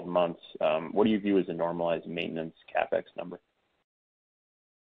next 12 months. What do you view as a normalized maintenance CapEx number?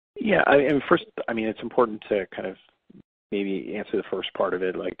 Yeah, first, it's important to kind of maybe answer the first part of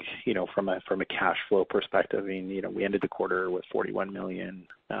it, from a cash flow perspective. We ended the quarter with 41 million.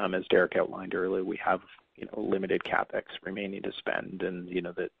 As Derek outlined earlier, we have limited CapEx remaining to spend, and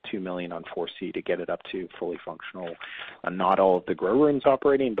the 2 million on 4C to get it up to fully functional. Not all of the grow rooms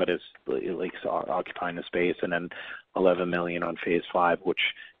operating, but it's occupying the space, and then 11 million on phase 5, which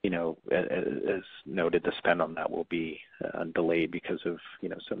as noted, the spend on that will be delayed because of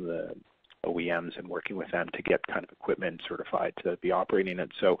some of the OEMs and working with them to get kind of equipment certified to be operating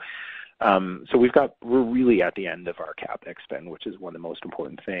it. So we're really at the end of our CapEx spend, which is one of the most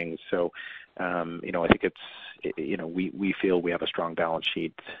important things. So, I think we feel we have a strong balance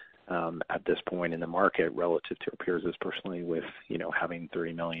sheet at this point in the market relative to our peers, especially with, having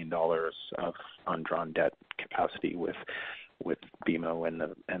 $30 million of undrawn debt capacity with BMO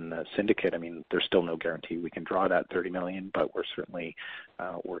and the syndicate. There's still no guarantee we can draw that 30 million, but we're certainly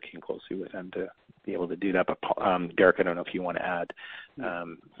working closely with them to be able to do that. But Derek, I don't know if you want to add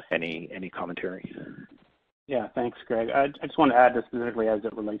any commentary. Yeah, thanks, Greg. I just want to add this specifically as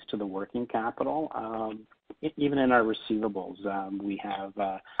it relates to the working capital. Even in our receivables, we have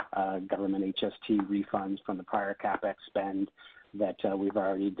government HST refunds from the prior CapEx spend that we've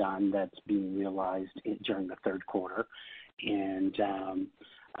already done that's being realized during the third quarter. And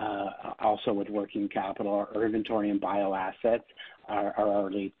also with working capital, our inventory and bio assets are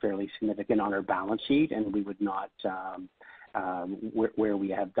already fairly significant on our balance sheet, and we would not, where we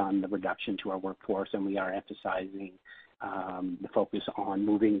have done the reduction to our workforce, and we are emphasizing the focus on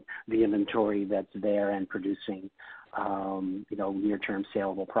moving the inventory that's there and producing, near-term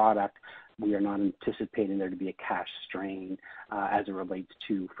saleable product. We are not anticipating there to be a cash strain as it relates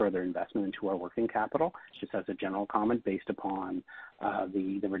to further investment into our working capital, just as a general comment based upon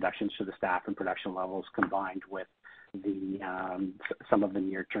the reductions to the staff and production levels combined with the some of the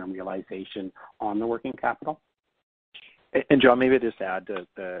near-term realization on the working capital. And John, maybe just add to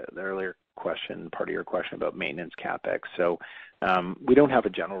the earlier question, part of your question about maintenance CapEx. So we don't have a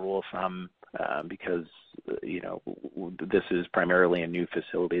general rule of thumb because this is primarily a new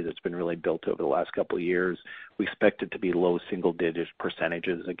facility that's been really built over the last couple of years. We expect it to be low single-digit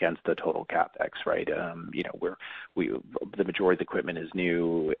percentages against the total CapEx, right? The majority of the equipment is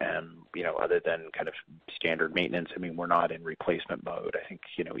new, and other than kind of standard maintenance, we're not in replacement mode. I think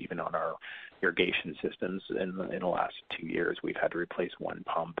even on our irrigation systems in the last 2 years, we've had to replace one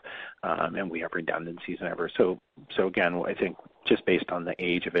pump, and we have redundancies and ever. So again, I think just based on the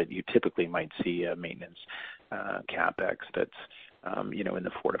age of it, you typically might see a maintenance CapEx that's in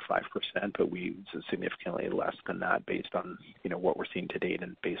the 4 to 5%, but we significantly less than that based on what we're seeing to date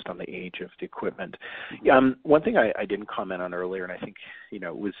and based on the age of the equipment. One thing I didn't comment on earlier, and I think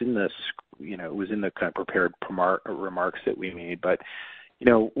it was in this it was in the kind of prepared remarks that we made, but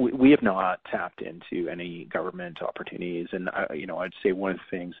we have not tapped into any government opportunities. And, I'd say one of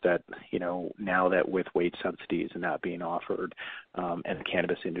the things that, now that with wage subsidies and that being offered and the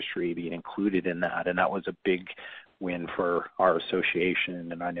cannabis industry being included in that, and that was a big win for our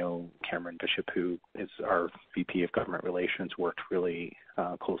association. And I know Cameron Bishop, who is our VP of Government Relations, worked really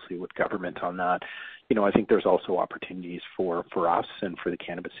closely with government on that. I think there's also opportunities for us and for the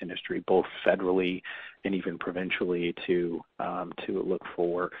cannabis industry, both federally and even provincially, to look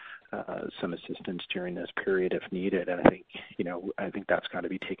for some assistance during this period if needed. And I think that's got to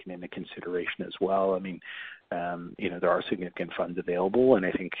be taken into consideration as well. There are significant funds available, and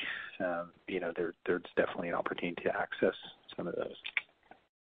I think there's definitely an opportunity to access some of those.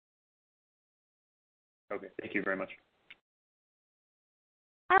 Okay, thank you very much.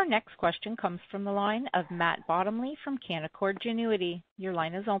 Our next question comes from the line of Matt Bottomley from Canaccord Genuity. Your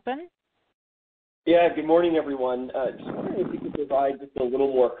line is open. Yeah, good morning, everyone. Just wondering if you could provide just a little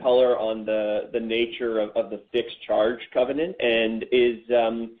more color on the nature of the fixed charge covenant, and is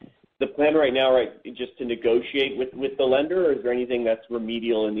the plan right now, right, just to negotiate with the lender, or is there anything that's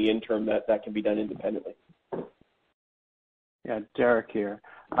remedial in the interim that can be done independently? Yeah, Derek here.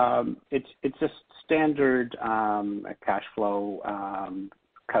 It's a standard cash flow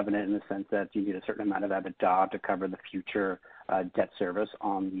covenant in the sense that you need a certain amount of EBITDA to cover the future debt service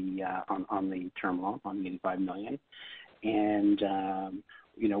on the term loan, on the $85 million. And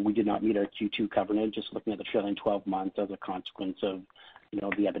we did not meet our Q2 covenant, just looking at the trailing 12 months as a consequence of the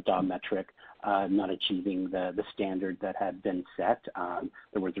EBITDA metric not achieving the standard that had been set.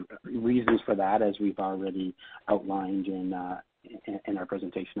 There were reasons for that, as we've already outlined in our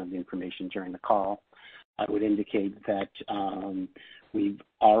presentation of the information during the call. I would indicate that we've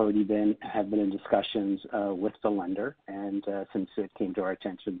already have been in discussions with the lender, and since it came to our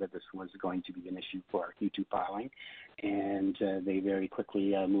attention that this was going to be an issue for our Q2 filing, and they very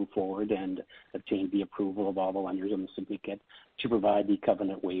quickly moved forward and obtained the approval of all the lenders on the syndicate to provide the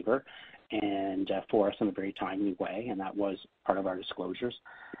covenant waiver, and for us in a very timely way, and that was part of our disclosures.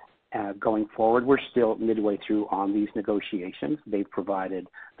 Going forward, we're still midway through on these negotiations. They've provided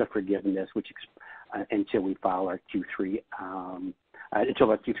the forgiveness, which until we file our Q3, until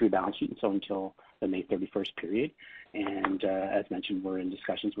our Q3 balance sheet, so until the May 31st period. And as mentioned, we're in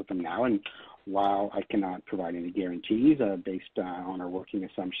discussions with them now. And while I cannot provide any guarantees based on our working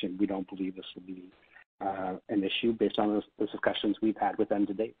assumption, we don't believe this will be an issue based on the discussions we've had with them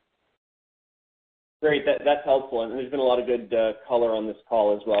to date. Great, that's helpful, and there's been a lot of good color on this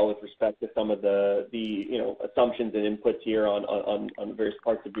call as well with respect to some of the assumptions and inputs here on various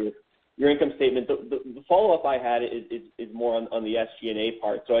parts of your income statement. The follow-up I had is more on the SG&A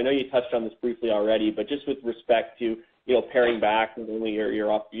part. So I know you touched on this briefly already, but just with respect to paring back not only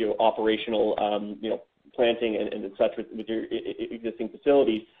your operational planting and such with your existing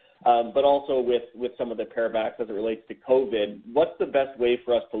facilities, but also with some of the parebacks as it relates to COVID. What's the best way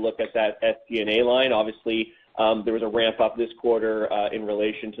for us to look at that SG&A line? Obviously, there was a ramp up this quarter in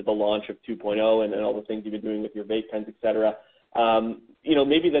relation to the launch of 2.0 and all the things you've been doing with your vape pens, et cetera.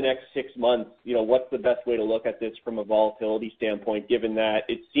 Maybe the next 6 months, what's the best way to look at this from a volatility standpoint, given that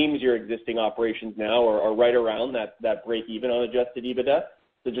it seems your existing operations now are right around that break even on adjusted EBITDA?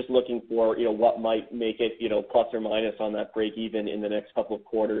 So just looking for, what might make it, plus or minus on that break even in the next couple of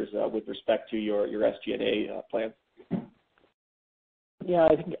quarters with respect to your SG&A plan. Yeah,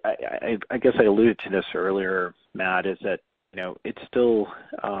 I think I guess I alluded to this earlier, Matt, is that it's still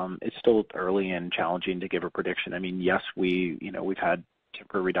early and challenging to give a prediction. I mean, yes, we've had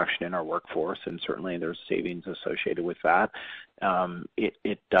temporary reduction in our workforce, and certainly there's savings associated with that.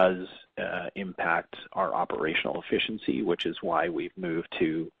 It does impact our operational efficiency, which is why we've moved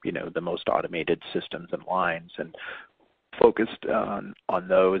to the most automated systems and lines and focused on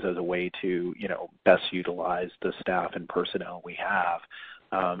those as a way to best utilize the staff and personnel we have.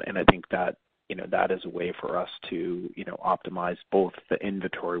 And I think that that is a way for us to optimize both the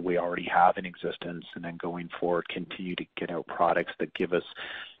inventory we already have in existence, and then going forward continue to get out products that give us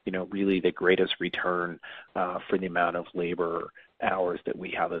really the greatest return for the amount of labor hours that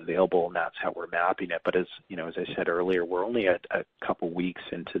we have available, and that's how we're mapping it. But as I said earlier, we're only a couple weeks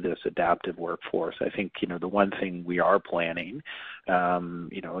into this adaptive workforce. I think the one thing we are planning,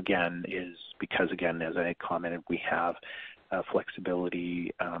 again, is because as I commented, we have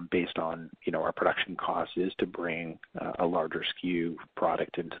flexibility based on our production costs, is to bring a larger SKU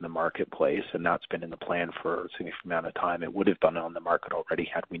product into the marketplace, and that's been in the plan for a significant amount of time. It would have been on the market already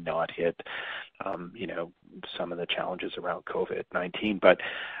had we not hit some of the challenges around COVID-19. But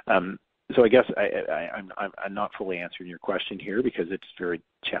so I guess I'm not fully answering your question here because it's very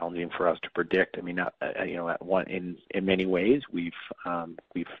challenging for us to predict. I mean, in many ways we've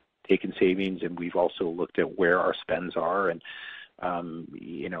taken savings, and we've also looked at where our spends are, and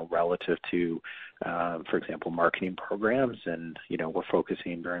relative to, for example, marketing programs, and we're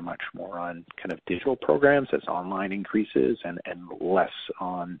focusing very much more on kind of digital programs as online increases, and less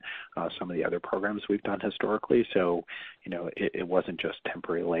on some of the other programs we've done historically. So it wasn't just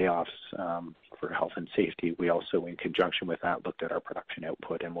temporary layoffs for health and safety. We also, in conjunction with that, looked at our production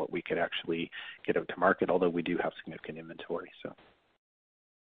output and what we could actually get out to market, although we do have significant inventory. So.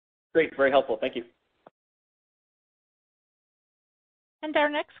 Great, very helpful. Thank you. And our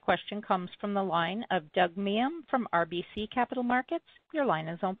next question comes from the line of Doug Miehm from RBC Capital Markets. Your line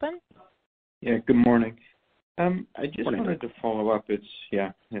is open. Yeah, good morning. I just wanted to follow up.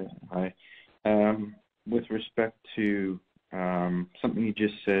 Hi. With respect to something you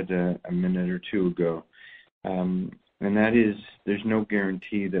just said a minute or two ago, and that is there's no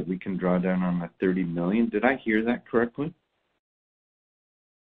guarantee that we can draw down on the $30 million. Did I hear that correctly?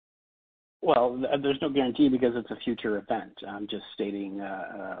 Well, there's no guarantee because it's a future event. I'm just stating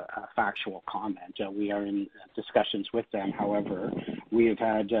a factual comment. We are in discussions with them. However, we have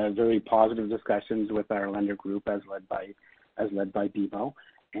had very positive discussions with our lender group as led by BMO,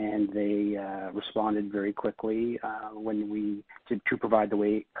 and they responded very quickly when we to provide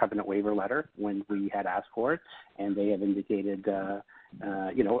the covenant waiver letter when we had asked for it, and they have indicated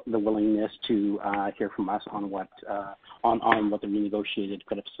the willingness to hear from us on what the renegotiated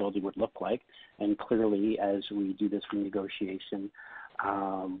credit facility would look like. And clearly, as we do this renegotiation,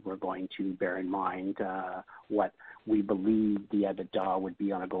 we're going to bear in mind what we believe the EBITDA would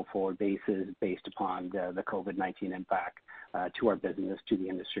be on a go-forward basis based upon the COVID-19 impact to our business, to the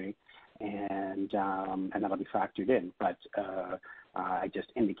industry, and that'll be factored in. But just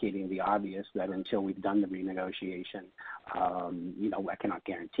indicating the obvious that until we've done the renegotiation, I cannot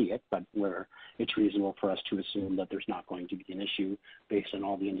guarantee it, but it's reasonable for us to assume that there's not going to be an issue based on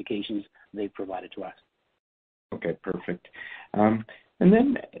all the indications they've provided to us. Okay, perfect. And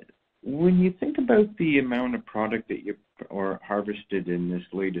then when you think about the amount of product that you harvested in this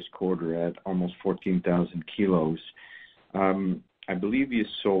latest quarter at almost 14,000 kilos, I believe you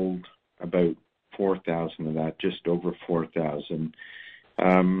sold about 4,000 of that, just over 4,000.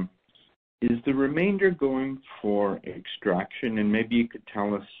 Is the remainder going for extraction? And maybe you could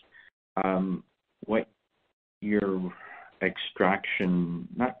tell us what your extraction,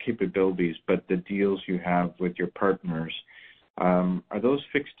 not capabilities, but the deals you have with your partners. Are those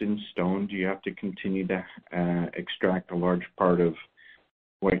fixed in stone? Do you have to continue to extract a large part of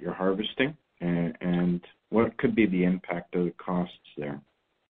what you're harvesting? And what could be the impact of the costs there?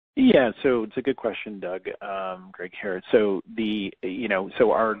 Yeah, so it's a good question, Doug. Greg here. So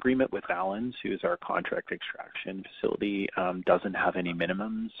our agreement with Allen's, who is our contract extraction facility, doesn't have any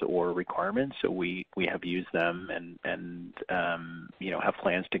minimums or requirements. So we have used them and have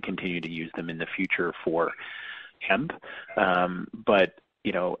plans to continue to use them in the future for hemp. But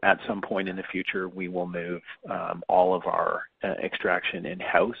at some point in the future, we will move all of our extraction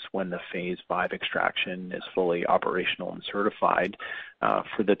in-house when the Phase 5 extraction is fully operational and certified.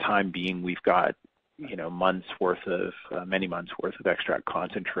 For the time being, we've got many months worth of extract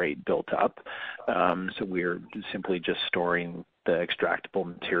concentrate built up. So we're simply just storing the extractable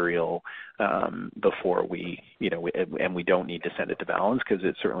material before we don't need to send it to Balance because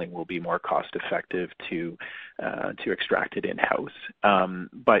it certainly will be more cost effective to extract it in-house.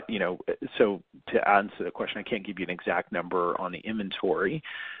 But so to answer the question, I can't give you an exact number on the inventory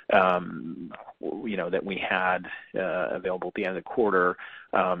that we had available at the end of the quarter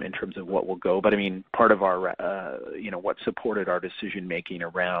in terms of what will go. But I mean, part of our what supported our decision making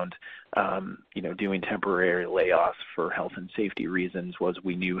around doing temporary layoffs for health and safety reasons was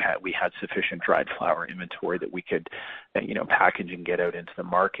we knew we had sufficient dried flower inventory that we could package and get out into the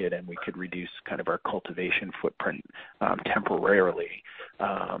market, and we could reduce kind of our cultivation footprint temporarily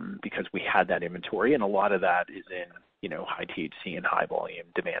because we had that inventory, and a lot of that is in high THC and high volume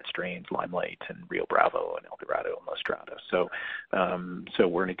demand strains, Limelight and Rio Bravo and El Dorado and Lustrada. So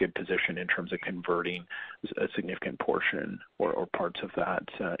we're in a good position in terms of converting a significant portion or parts of that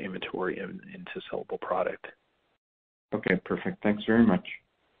inventory into sellable product. Okay, perfect. Thanks very much.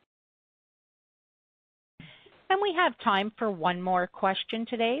 And we have time for one more question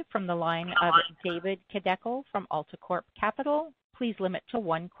today from the line of David Kideckel from AltaCorp Capital. Please limit to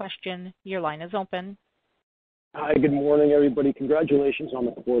one question. Your line is open. Hi, good morning, everybody. Congratulations on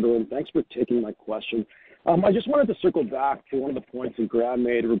the quarter, and thanks for taking my question. I just wanted to circle back to one of the points that Graham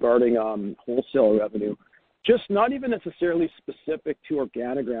made regarding wholesale revenue. Just not even necessarily specific to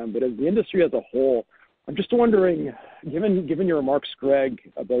OrganiGram, but as the industry as a whole, I'm just wondering, given your remarks, Greg,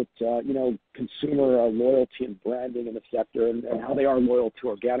 about consumer loyalty and branding in the sector and how they are loyal to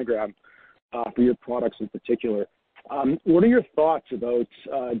OrganiGram for your products in particular, what are your thoughts about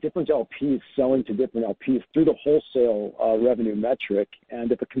different LPs selling to different LPs through the wholesale revenue metric?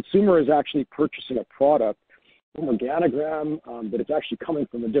 And if a consumer is actually purchasing a product from OrganiGram, but it's actually coming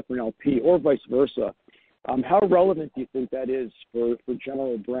from a different LP or vice versa, how relevant do you think that is for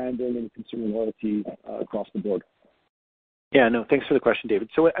general branding and consumer loyalty across the board? Yeah, no, thanks for the question, David.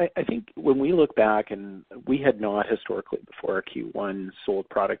 So I think when we look back, and we had not historically before our Q1 sold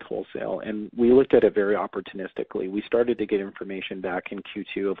product wholesale, and we looked at it very opportunistically. We started to get information back in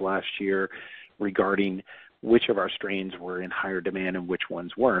Q2 of last year regarding which of our strains were in higher demand and which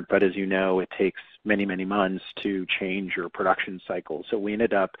ones weren't. But as you know, it takes many, many months to change your production cycle. So we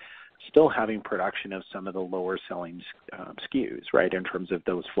ended up still having production of some of the lower selling SKUs, right, in terms of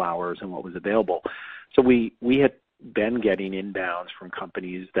those flowers and what was available. So we had been getting inbounds from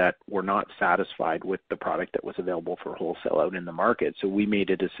companies that were not satisfied with the product that was available for wholesale out in the market. So we made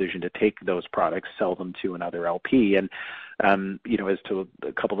a decision to take those products, sell them to another LP. And as to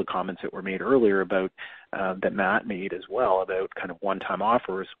a couple of the comments that were made earlier about that Matt made as well about kind of one-time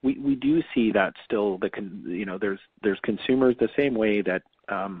offers, we do see that still there's consumers the same way that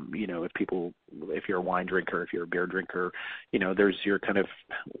if you're a wine drinker, if you're a beer drinker, there's your kind of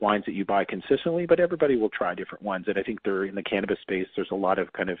wines that you buy consistently, but everybody will try different ones. And I think in the cannabis space, there's a lot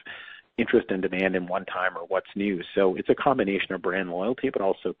of kind of interest and demand in one time or what's new. So it's a combination of brand loyalty, but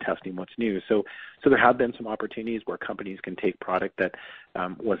also testing what's new. So there have been some opportunities where companies can take product that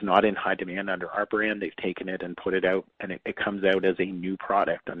was not in high demand under our brand. They've taken it and put it out, and it comes out as a new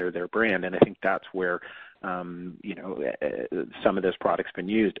product under their brand. And I think that's where some of this product's been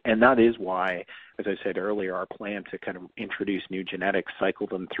used. And that is why, as I said earlier, our plan to kind of introduce new genetics, cycle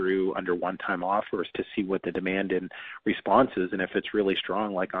them through under one-time offers to see what the demand and response is. And if it's really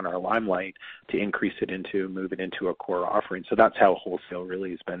strong, like on our Limelight, to increase it move it into a core offering. So that's how wholesale really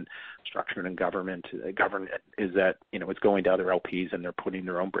has been structured in government is that, it's going to other LPs and they're putting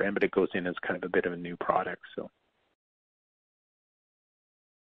their own brand, but it goes in as kind of a bit of a new product. So.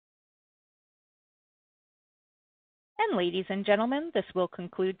 And ladies and gentlemen, this will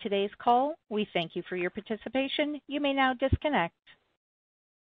conclude today's call. We thank you for your participation. You may now disconnect.